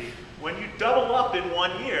philanthropy, when you double up in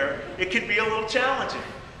 1 year, it can be a little challenging.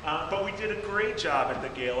 But we did a great job at the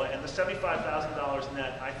gala, and the $75,000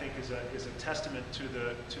 net, I think, is a testament to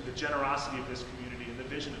the generosity of this community and the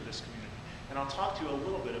vision of this community. And I'll talk to you a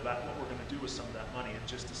little bit about what we're going to do with some of that money in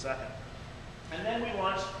just a second. And then we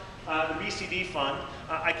launched the BCD Fund.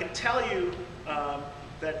 I can tell you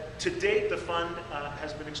that to date the fund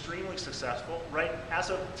has been extremely successful. Right as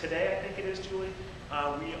of today, I think it is, Julie,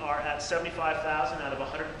 we are at $75,000 out of a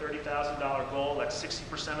 $130,000 goal. That's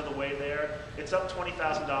 60% of the way there. It's up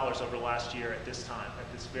 $20,000 over last year at this time,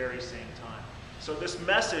 at this very same time. So this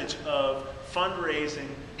message of fundraising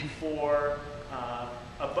for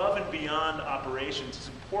above and beyond operations is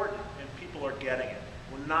important, and people are getting it.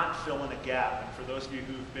 We're not filling a gap. And for those of you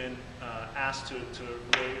who've been asked to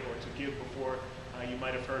rate or to give before, you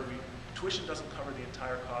might have heard tuition doesn't cover the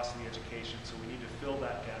entire cost of the education, so we need to fill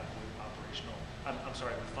that gap with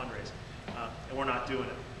with fundraising. And we're not doing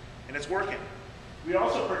it. And it's working. We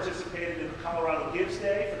also participated in the Colorado Gives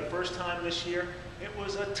Day for the first time this year. It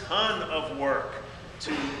was a ton of work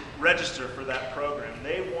to register for that program.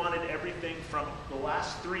 They wanted everything from the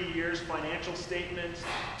last 3 years' financial statements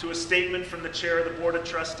to a statement from the chair of the Board of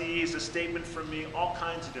Trustees, a statement from me, all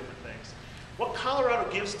kinds of different things. What Colorado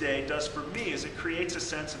Gives Day does for me is it creates a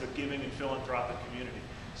sense of a giving and philanthropic community.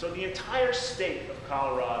 So the entire state of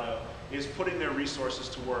Colorado is putting their resources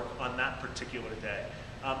to work on that particular day.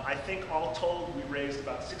 I think all told, we raised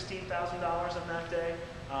about $16,000 on that day,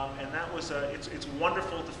 and that was it's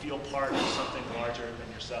wonderful to feel part of something larger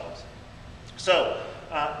than yourselves. So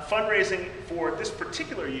fundraising for this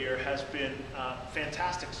particular year has been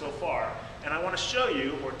fantastic so far, and I want to show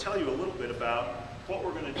you or tell you a little bit about what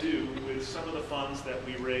we're going to do with some of the funds that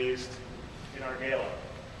we raised in our gala.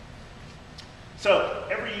 So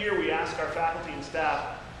every year we ask our faculty and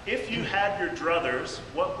staff, if you had your druthers,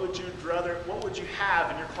 what would you have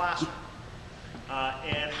in your classroom?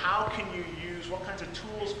 And how can you use, what kinds of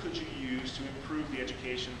tools could you use to improve the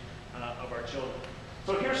education of our children?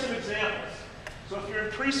 So here's some examples. So if you're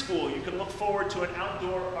in preschool, you can look forward to an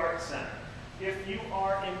outdoor art center. If you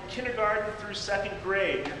are in kindergarten through 2nd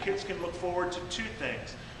grade, your kids can look forward to 2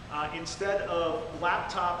 things. Instead of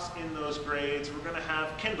laptops in those grades, we're going to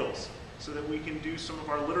have Kindles so that we can do some of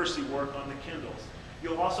our literacy work on the Kindles.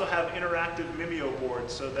 You'll also have interactive Mimeo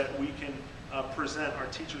boards so that we can present, our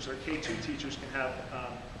teachers, our K2 teachers can have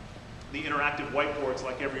the interactive whiteboards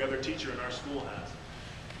like every other teacher in our school has.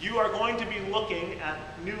 You are going to be looking at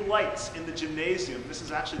new lights in the gymnasium. This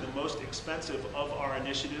is actually the most expensive of our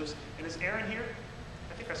initiatives. And is Erin here?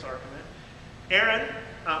 I think I saw her come in. Erin,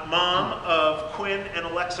 mom of Quinn and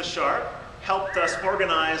Alexa Sharp, helped us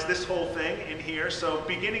organize this whole thing in here. So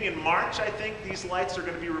beginning in March, I think, these lights are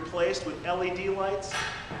going to be replaced with LED lights.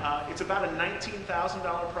 It's about a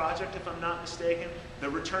 $19,000 project, if I'm not mistaken. The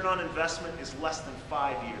return on investment is less than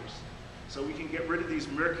 5 years. So we can get rid of these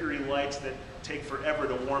mercury lights that take forever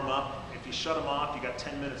to warm up. If you shut them off, you got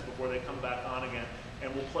 10 minutes before they come back on again.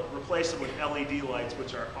 And we'll replace them with LED lights,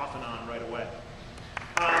 which are off and on right away.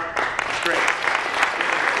 It's great.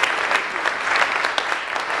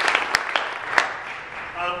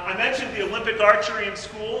 I mentioned the Olympic archery in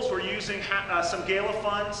schools. We're using some gala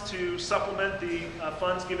funds to supplement the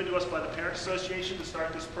funds given to us by the Parent Association to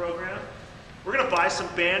start this program. We're going to buy some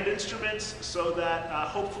band instruments so that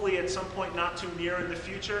hopefully at some point not too near in the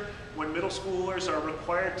future, when middle schoolers are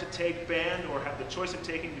required to take band or have the choice of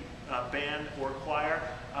taking band or choir,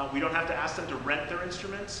 we don't have to ask them to rent their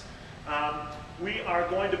instruments. We are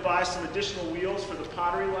going to buy some additional wheels for the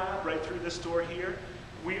pottery lab right through this door here.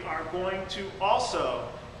 We are going to also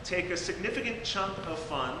take a significant chunk of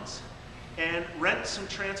funds and rent some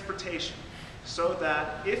transportation so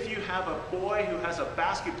that if you have a boy who has a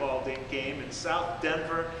basketball game in South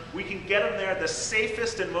Denver, we can get him there the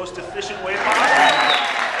safest and most efficient way possible.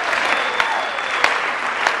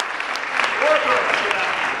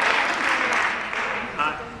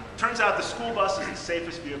 Turns out the school bus is the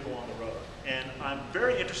safest vehicle on the road. And I'm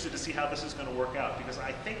very interested to see how this is going to work out because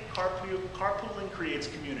I think carpooling creates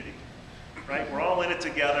community, right? We're all in it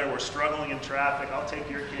together. We're struggling in traffic. I'll take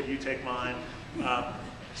your kid, you take mine.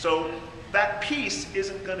 So that piece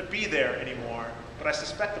isn't going to be there anymore, but I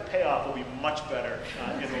suspect the payoff will be much better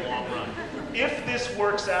in the long run. If this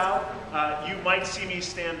works out, you might see me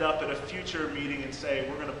stand up at a future meeting and say,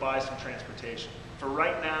 we're going to buy some transportation. For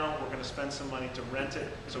right now, we're going to spend some money to rent it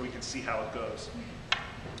so we can see how it goes.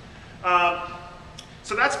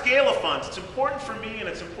 So that's gala funds. It's important for me and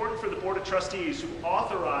it's important for the Board of Trustees who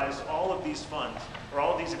authorize all of these funds or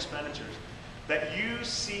all of these expenditures that you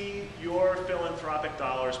see your philanthropic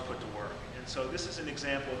dollars put to work. And so this is an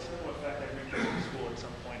example. It's going to affect every kid in the school at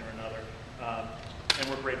some point or another, and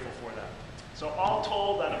we're grateful for that. So all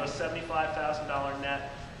told, out of a $75,000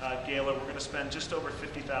 net gala, we're going to spend just over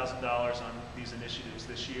 $50,000 on these initiatives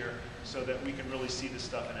this year so that we can really see this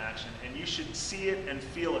stuff in action. And you should see it and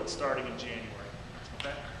feel it starting in January.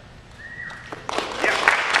 Okay? Yeah.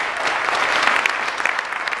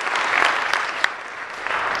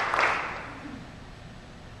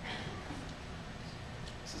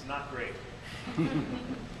 This is not great.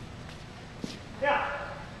 Yeah.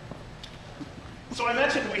 So I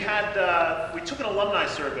mentioned we took an alumni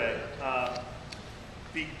survey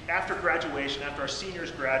after graduation, after our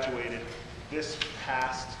seniors graduated this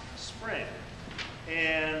past spring.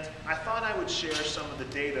 and I thought I would share some of the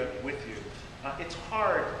data with you. It's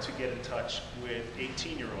hard to get in touch with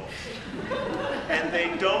 18-year-olds, and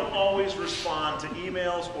they don't always respond to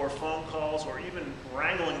emails or phone calls or even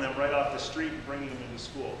wrangling them right off the street and bringing them into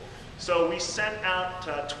school. So we sent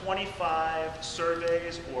out 25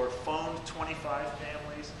 surveys or phoned 25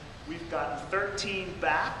 families. We've gotten 13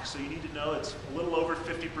 back, so you need to know it's a little over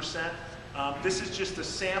 50%. This is just a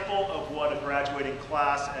sample of what a graduating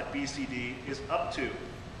class at BCD is up to.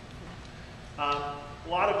 A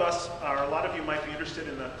lot of you might be interested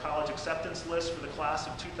in the college acceptance list for the class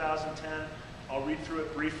of 2010. I'll read through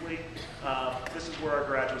it briefly. This is where our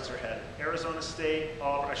graduates are headed. Arizona State,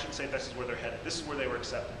 I shouldn't say this is where they're headed. This is where they were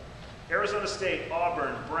accepted. Arizona State,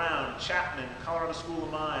 Auburn, Brown, Chapman, Colorado School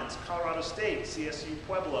of Mines, Colorado State, CSU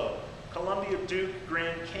Pueblo, Columbia, Duke,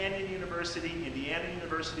 Grand Canyon University, Indiana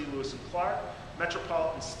University, Lewis and Clark,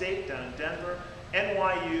 Metropolitan State down in Denver,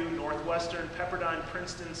 NYU, Northwestern, Pepperdine,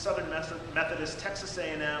 Princeton, Southern Methodist, Texas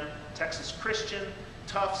A&M, Texas Christian,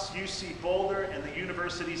 Tufts, UC Boulder, and the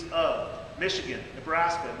universities of Michigan,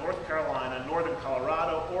 Nebraska, North Carolina, Northern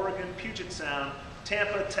Colorado, Oregon, Puget Sound,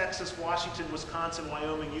 Tampa, Texas, Washington, Wisconsin,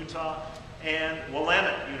 Wyoming, Utah, and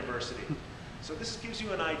Willamette University. So this gives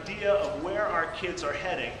you an idea of where our kids are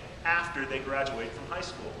heading after they graduate from high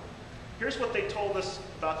school. Here's what they told us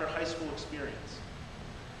about their high school experience.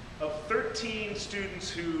 Of 13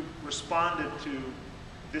 students who responded to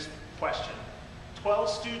this question, 12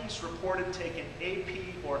 students reported taking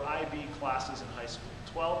AP or IB classes in high school,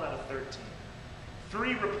 12 out of 13.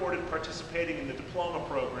 3 reported participating in the diploma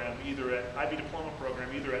program, either at IB diploma program,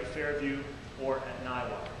 either at Fairview or at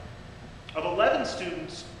NIWA. Of 11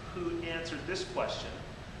 students who answered this question,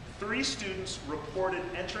 3 students reported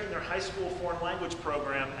entering their high school foreign language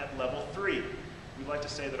program at level 3. We like to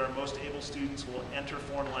say that our most able students will enter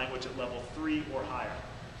foreign language at level 3 or higher.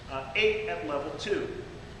 8 at level 2.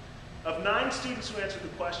 Of 9 students who answered the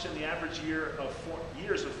question, the average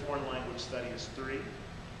years of foreign language study is 3.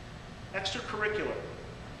 Extracurricular.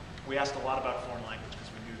 We asked a lot about foreign language because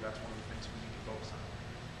we knew that's one of the things we need to focus on.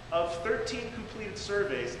 Of 13 completed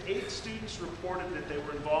surveys, 8 students reported that they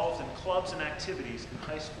were involved in clubs and activities in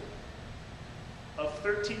high school. Of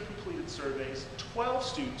 13 completed surveys, 12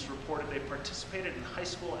 students reported they participated in high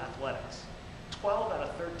school athletics. 12 out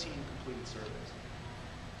of 13 completed surveys.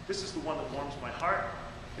 This is the one that warms my heart.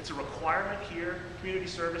 It's a requirement here. Community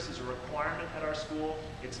service is a requirement at our school.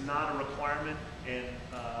 It's not a requirement in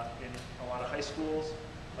a lot of high schools.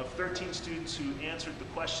 Of 13 students who answered the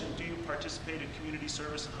question, do you participate in community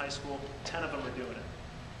service in high school? 10 of them are doing it.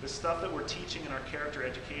 The stuff that we're teaching in our character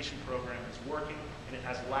education program is working, and it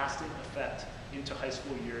has lasting effect into high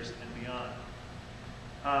school years and beyond.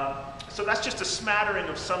 So that's just a smattering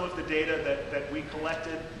of some of the data that we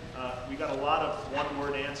collected. We got a lot of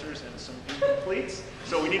one-word answers and some incompletes,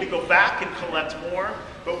 so we need to go back and collect more.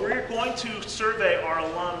 But we're going to survey our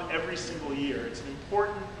alum every single year. It's an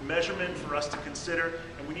important measurement for us to consider,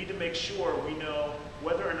 and we need to make sure we know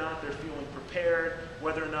whether or not they're feeling prepared,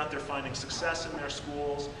 whether or not they're finding success in their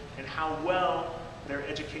schools, and how well their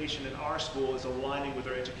education in our school is aligning with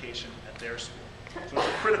their education at their school. So it's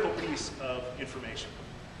a critical piece of information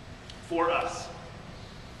for us.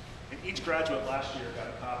 And each graduate last year got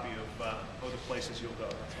a copy of the Places You'll Go.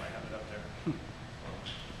 That's why I have it up there.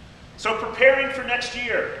 So preparing for next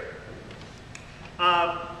year.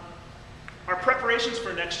 Our preparations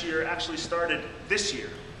for next year actually started this year.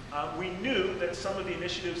 We knew that some of the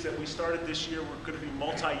initiatives that we started this year were going to be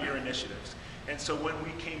multi-year initiatives. And so when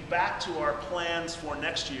we came back to our plans for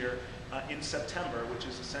next year in September, which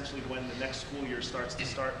is essentially when the next school year starts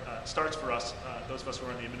for us, those of us who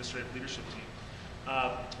are on the administrative leadership team,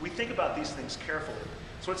 we think about these things carefully.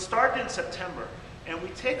 So it started in September, and we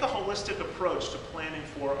take a holistic approach to planning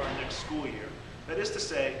for our next school year. That is to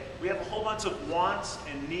say, we have a whole bunch of wants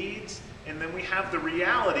and needs, and then we have the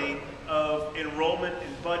reality of enrollment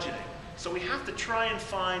and budgeting. So we have to try and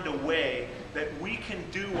find a way that we can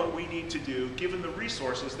do what we need to do given the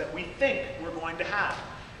resources that we think we're going to have.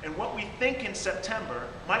 And what we think in September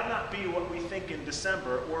might not be what we think in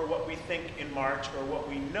December or what we think in March or what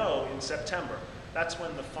we know in September. That's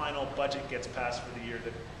when the final budget gets passed for the year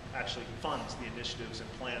that actually funds the initiatives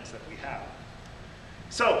and plans that we have.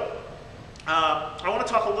 So I want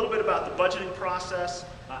to talk a little bit about the budgeting process,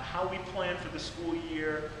 how we plan for the school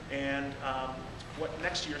year, and what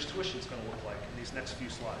next year's tuition is going to look like in these next few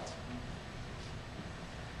slides.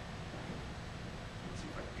 Let's see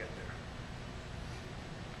if I can get there.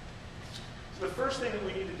 So the first thing that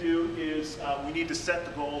we need to do is we need to set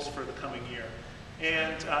the goals for the coming year.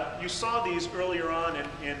 And you saw these earlier on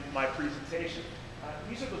in my presentation.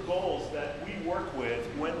 these are the goals that we work with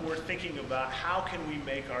when we're thinking about how can we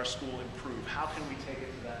make our school improve, how can we take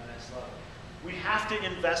it to that next level. We have to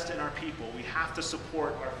invest in our people. We have to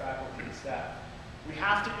support our faculty and staff. We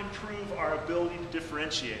have to improve our ability to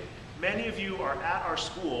differentiate. Many of you are at our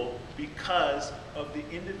school because of the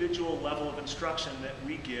individual level of instruction that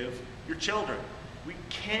we give your children. We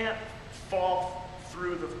can't fall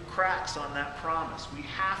through the cracks on that promise. We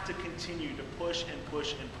have to continue to push and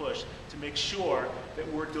push and push to make sure that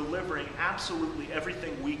we're delivering absolutely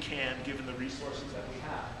everything we can given the resources that we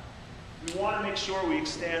have. We want to make sure we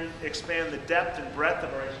expand the depth and breadth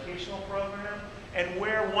of our educational program, and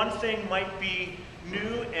where one thing might be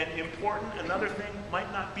new and important, another thing might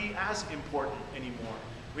not be as important anymore.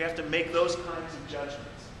 We have to make those kinds of judgments.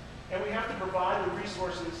 And we have to provide the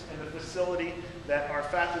resources and the facility that our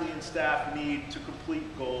faculty and staff need to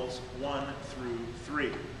complete goals 1 through 3.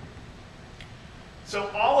 So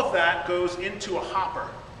all of that goes into a hopper.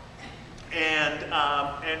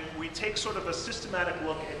 And we take sort of a systematic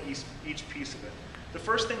look at each piece of it. The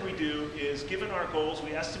first thing we do is, given our goals,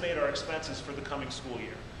 we estimate our expenses for the coming school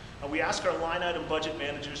year. We ask our line item budget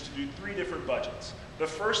managers to do 3 different budgets. The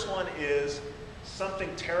first one is something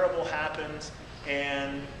terrible happens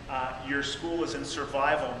and your school is in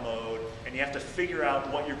survival mode and you have to figure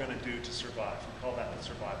out what you're going to do to survive. We call that the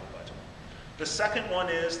survival budget. The second one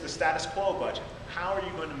is the status quo budget. How are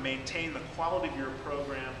you going to maintain the quality of your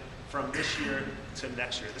program from this year to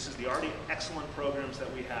next year? This is the already excellent programs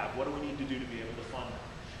that we have. What do we need to do to be able to fund them?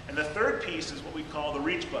 And the third piece is what we call the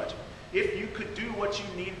reach budget. If you could do what you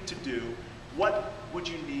need to do, what would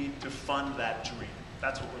you need to fund that dream?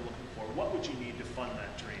 That's what we're looking for. What would you need to fund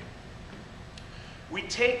that dream? We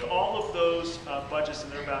take all of those budgets,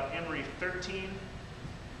 and there are about, Anne-Marie, 13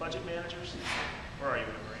 budget managers? Where are you,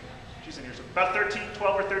 Anne-Marie? She's in here. So about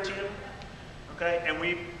 12 or 13 of them. Okay, and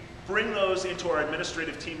we bring those into our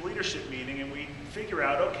administrative team leadership meeting, and we figure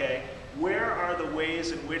out, okay, where are the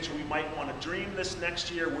ways in which we might want to dream this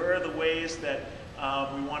next year? Where are the ways that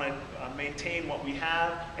we want to maintain what we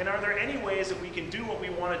have? And are there any ways that we can do what we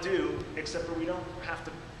want to do, except for we don't have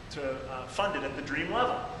to fund it at the dream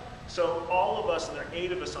level? So all of us, and there are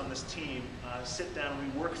 8 of us on this team, sit down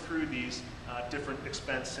and we work through these different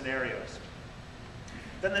expense scenarios.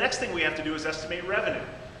 Then the next thing we have to do is estimate revenue.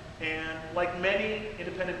 And like many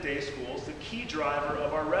independent day schools, the key driver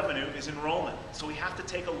of our revenue is enrollment. So we have to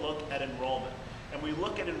take a look at enrollment. And we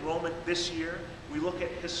look at enrollment this year. We look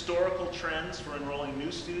at historical trends for enrolling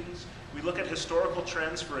new students. We look at historical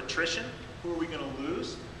trends for attrition. Who are we going to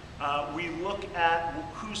lose? We look at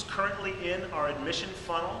who's currently in our admission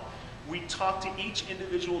funnel. We talk to each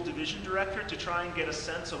individual division director to try and get a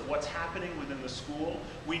sense of what's happening within the school.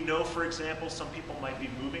 We know, for example, some people might be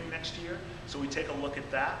moving next year, so we take a look at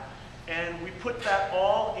that. And we put that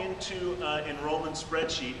all into an enrollment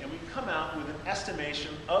spreadsheet, and we come out with an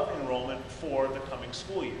estimation of enrollment for the coming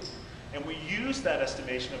school year. And we use that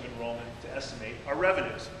estimation of enrollment to estimate our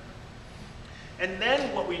revenues. And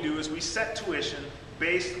then what we do is we set tuition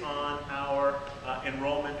based on our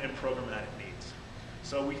enrollment and programmatic needs.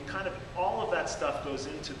 So we kind of, all of that stuff goes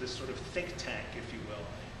into this sort of think tank, if you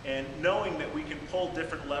will. And knowing that we can pull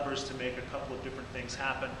different levers to make a couple of different things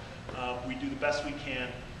happen, we do the best we can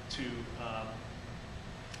to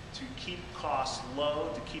keep costs low,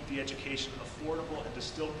 to keep the education affordable, and to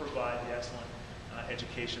still provide the excellent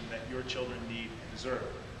education that your children need and deserve.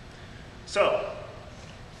 So,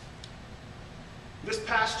 this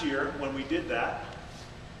past year, when we did that,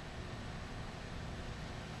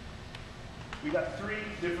 we got 3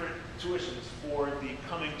 different tuitions for the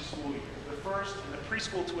coming school year. The first, and the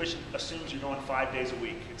preschool tuition assumes you're going 5 days a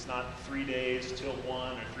week. It's not 3 days till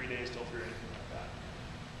 1 or 3 days till 3 or anything like that.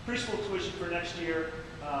 Preschool tuition for next year,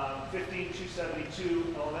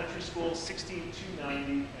 $15,272. Elementary school, $16,290,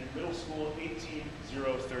 and middle school,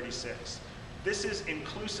 $18,036. This is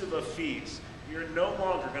inclusive of fees. You're no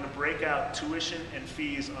longer going to break out tuition and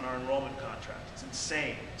fees on our enrollment contract. It's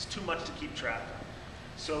insane. It's too much to keep track of.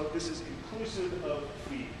 So this is inclusive of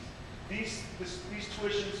fees. These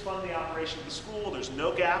tuitions fund the operation of the school. There's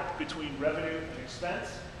no gap between revenue and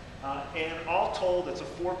expense. And all told, it's a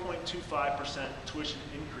 4.25% tuition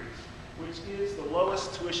increase, which is the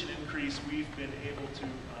lowest tuition increase we've been able to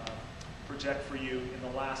project for you in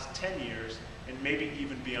the last 10 years, and maybe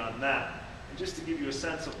even beyond that. And just to give you a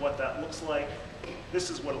sense of what that looks like,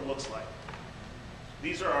 this is what it looks like.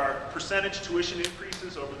 These are our percentage tuition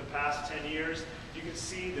increases over the past 10 years. You can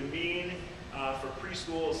see the mean for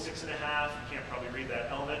preschool is 6.5. You can't probably read that.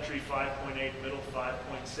 Elementary, 5.8. Middle,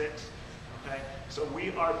 5.6. Okay? So we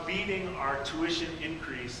are beating our tuition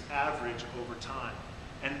increase average over time.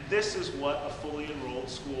 And this is what a fully enrolled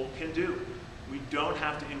school can do. We don't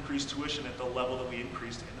have to increase tuition at the level that we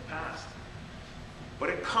increased in the past. But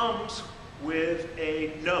it comes with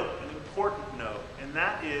a note, an important note, and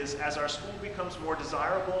that is as our school becomes more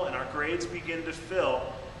desirable and our grades begin to fill,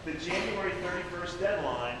 the January 31st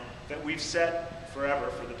deadline that we've set forever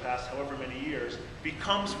for the past however many years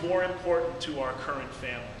becomes more important to our current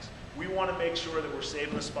families. We want to make sure that we're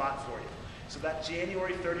saving a spot for you. So that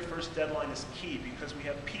January 31st deadline is key because we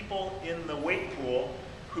have people in the wait pool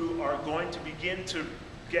who are going to begin to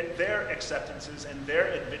get their acceptances and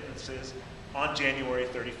their admittances on January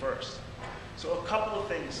 31st. So a couple of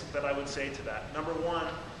things that I would say to that. Number one,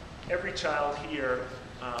 every child here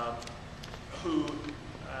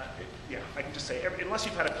I can just say, unless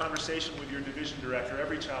you've had a conversation with your division director,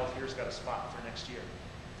 every child here's got a spot for next year.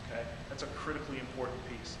 Okay? That's a critically important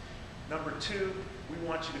piece. Number two, we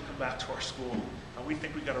want you to come back to our school. We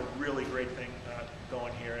think we've got a really great thing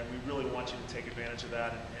going here, and we really want you to take advantage of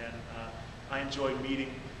that. And I enjoy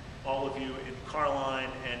meeting all of you in Carline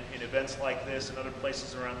and in events like this and other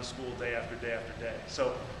places around the school day after day after day.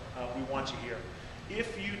 So we want you here.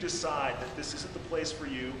 If you decide that this isn't the place for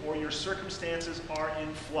you or your circumstances are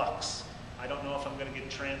in flux, I don't know if I'm going to get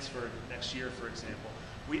transferred next year, for example,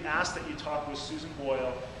 we ask that you talk with Susan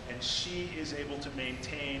Boyle, and she is able to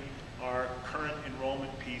maintain our current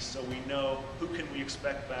enrollment piece so we know who can we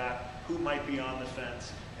expect back, who might be on the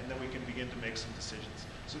fence, and then we can begin to make some decisions.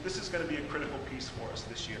 So this is going to be a critical piece for us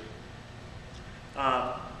this year.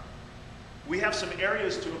 We have some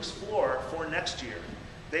areas to explore for next year.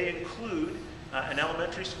 They include an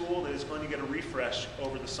elementary school that is going to get a refresh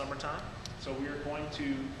over the summertime. So we are going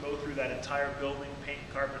to go through that entire building, paint,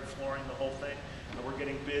 carpet, flooring, the whole thing. We're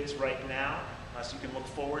getting bids right now, so you can look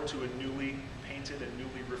forward to a newly painted and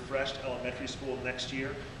newly refreshed elementary school next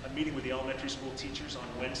year. I'm meeting with the elementary school teachers on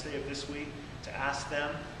Wednesday of this week to ask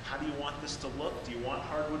them, how do you want this to look? Do you want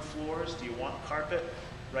hardwood floors? Do you want carpet?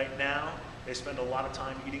 Right now, they spend a lot of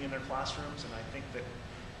time eating in their classrooms, and I think that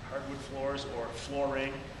hardwood floors or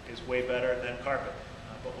flooring is way better than carpet,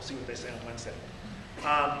 but we'll see what they say on Wednesday.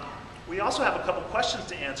 We also have a couple questions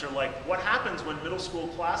to answer, like what happens when middle school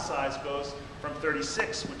class size goes from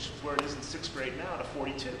 36, which is where it is in 6th grade now, to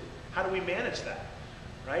 42? How do we manage that,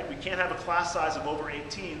 right? We can't have a class size of over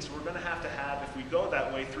 18, so we're going to have, if we go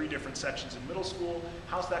that way, 3 different sections in middle school.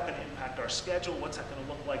 How's that going to impact our schedule? What's that going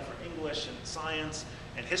to look like for English and science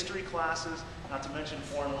and history classes, not to mention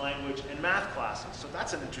foreign language and math classes? So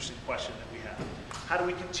that's an interesting question that we have. How do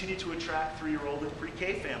we continue to attract 3-year-old and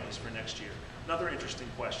pre-K families for next year? Another interesting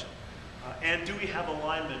question. And do we have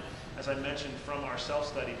alignment, as I mentioned, from our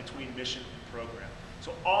self-study between mission and program?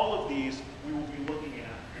 So all of these we will be looking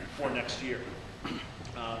at for next year.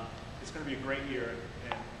 It's going to be a great year,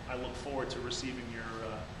 and I look forward to receiving your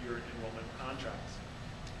enrollment contracts.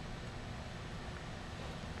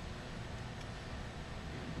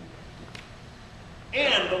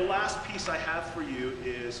 And the last piece I have for you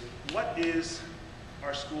is, what is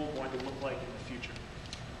our school going to look like in the future?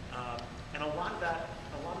 And a lot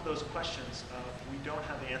of those questions we don't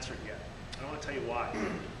have answered yet. I want to tell you why.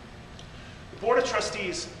 The Board of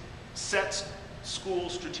Trustees sets school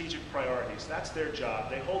strategic priorities. That's their job.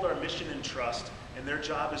 They hold our mission in trust, and their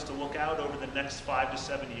job is to look out over the next 5 to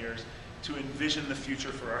 7 years to envision the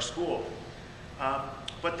future for our school.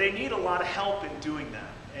 But they need a lot of help in doing that.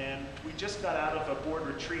 And we just got out of a board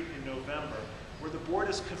retreat in November where the board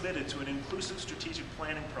is committed to an inclusive strategic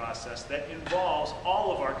planning process that involves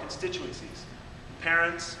all of our constituencies: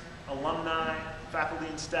 parents, alumni, faculty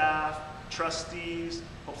and staff, trustees,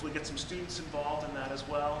 hopefully get some students involved in that as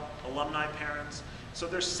well, alumni parents. So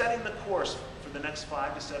they're setting the course for the next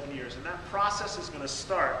 5 to 7 years, and that process is going to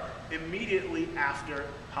start immediately after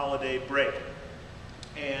holiday break.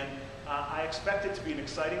 And I expect it to be an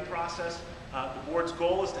exciting process. The board's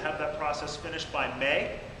goal is to have that process finished by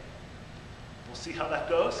May. We'll see how that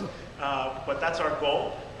goes, but that's our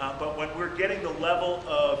goal. But when we're getting the level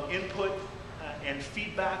of input and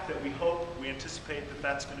feedback that we anticipate that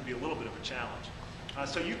that's going to be a little bit of a challenge.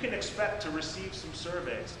 So you can expect to receive some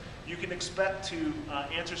surveys. You can expect to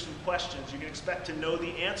answer some questions. You can expect to know the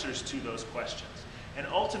answers to those questions. And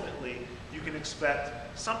ultimately, you can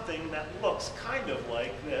expect something that looks kind of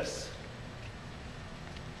like this.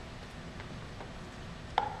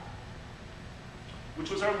 Which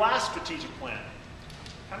was our last strategic plan.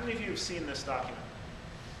 How many of you have seen this document?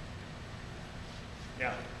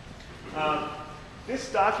 Yeah.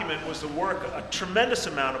 This document was a tremendous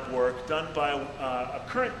amount of work done by a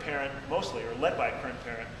current parent, mostly, or led by a current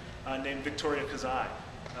parent, named Victoria Kazai.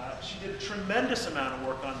 She did a tremendous amount of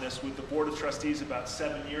work on this with the Board of Trustees about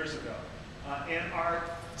 7 years ago. And our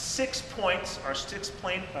 6 points, our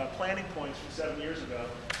planning points from 7 years ago: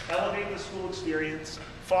 elevate the school experience,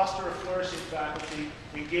 foster a flourishing faculty,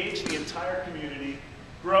 engage the entire community,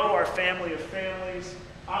 grow our family of families,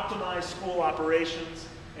 optimize school operations,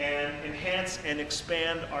 and enhance and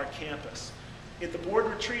expand our campus. At the board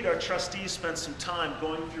retreat, our trustees spent some time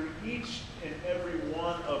going through each and every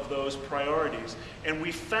one of those priorities, and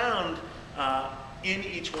we found in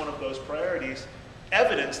each one of those priorities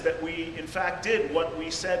evidence that we, in fact, did what we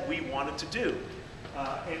said we wanted to do.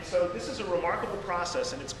 And so this is a remarkable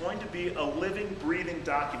process, and it's going to be a living, breathing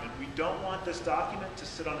document. We don't want this document to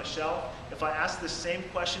sit on a shelf. If I ask the same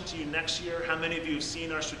question to you next year, how many of you have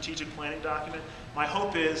seen our strategic planning document? My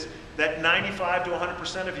hope is that 95 to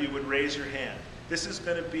 100% of you would raise your hand. This is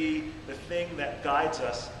going to be the thing that guides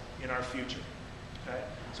us in our future. Okay?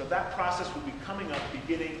 So that process will be coming up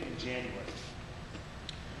beginning in January.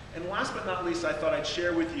 And last but not least, I thought I'd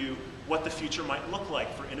share with you what the future might look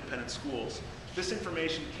like for independent schools. This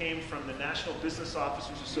information came from the National Business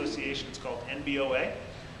Officers Association. It's called NBOA.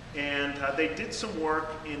 And they did some work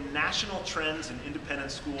in national trends in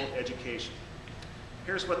independent school education.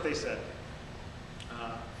 Here's what they said.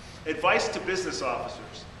 Advice to business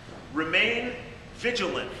officers: remain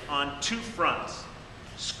vigilant on 2 fronts.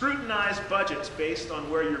 Scrutinize budgets based on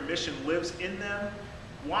where your mission lives in them.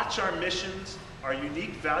 Watch our missions, our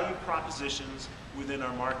unique value propositions within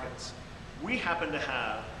our markets. We happen to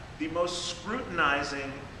have the most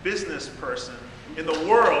scrutinizing business person in the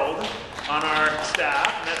world on our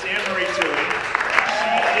staff, and that's Anne-Marie Toohey.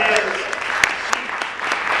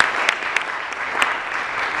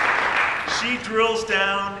 She drills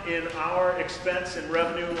down in our expense and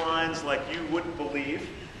revenue lines like you wouldn't believe.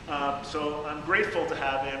 So I'm grateful to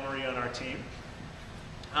have Anne-Marie on our team.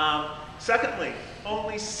 Secondly,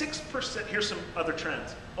 only 6%, here's some other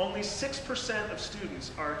trends. Only 6% of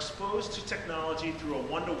students are exposed to technology through a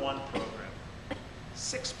one-to-one program.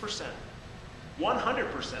 6%.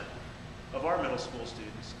 100% of our middle school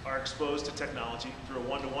students are exposed to technology through a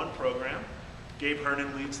one-to-one program. Gabe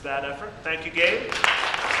Hernan leads that effort. Thank you, Gabe.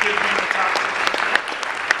 It's good being the top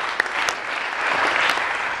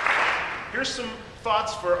 6%. Here's some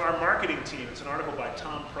thoughts for our marketing team. It's an article by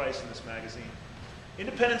Tom Price in this magazine.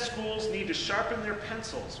 Independent schools need to sharpen their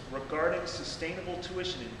pencils regarding sustainable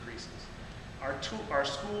tuition increases. Our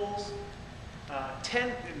schools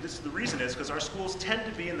tend, and the reason is because our schools tend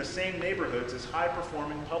to be in the same neighborhoods as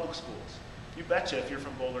high-performing public schools. You betcha if you're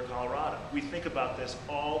from Boulder, Colorado. We think about this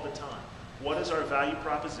all the time. What is our value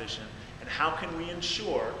proposition, and how can we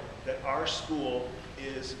ensure that our school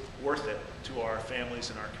is worth it to our families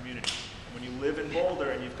and our communities? When you live in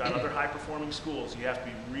Boulder and you've got other high-performing schools, you have to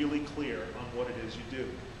be really clear on what it is you do.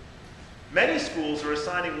 Many schools are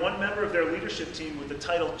assigning one member of their leadership team with the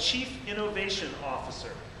title Chief Innovation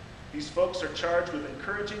Officer. These folks are charged with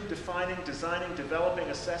encouraging, defining, designing, developing,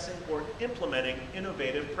 assessing, or implementing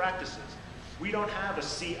innovative practices. We don't have a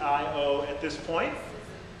CIO at this point.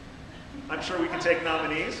 I'm sure we can take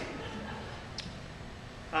nominees.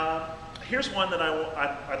 Here's one that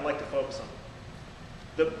I'd like to focus on.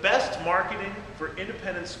 The best marketing for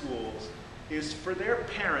independent schools is for their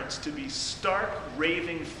parents to be stark,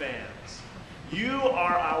 raving fans. You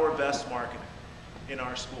are our best marketing in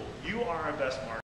our school. You are our best marketing.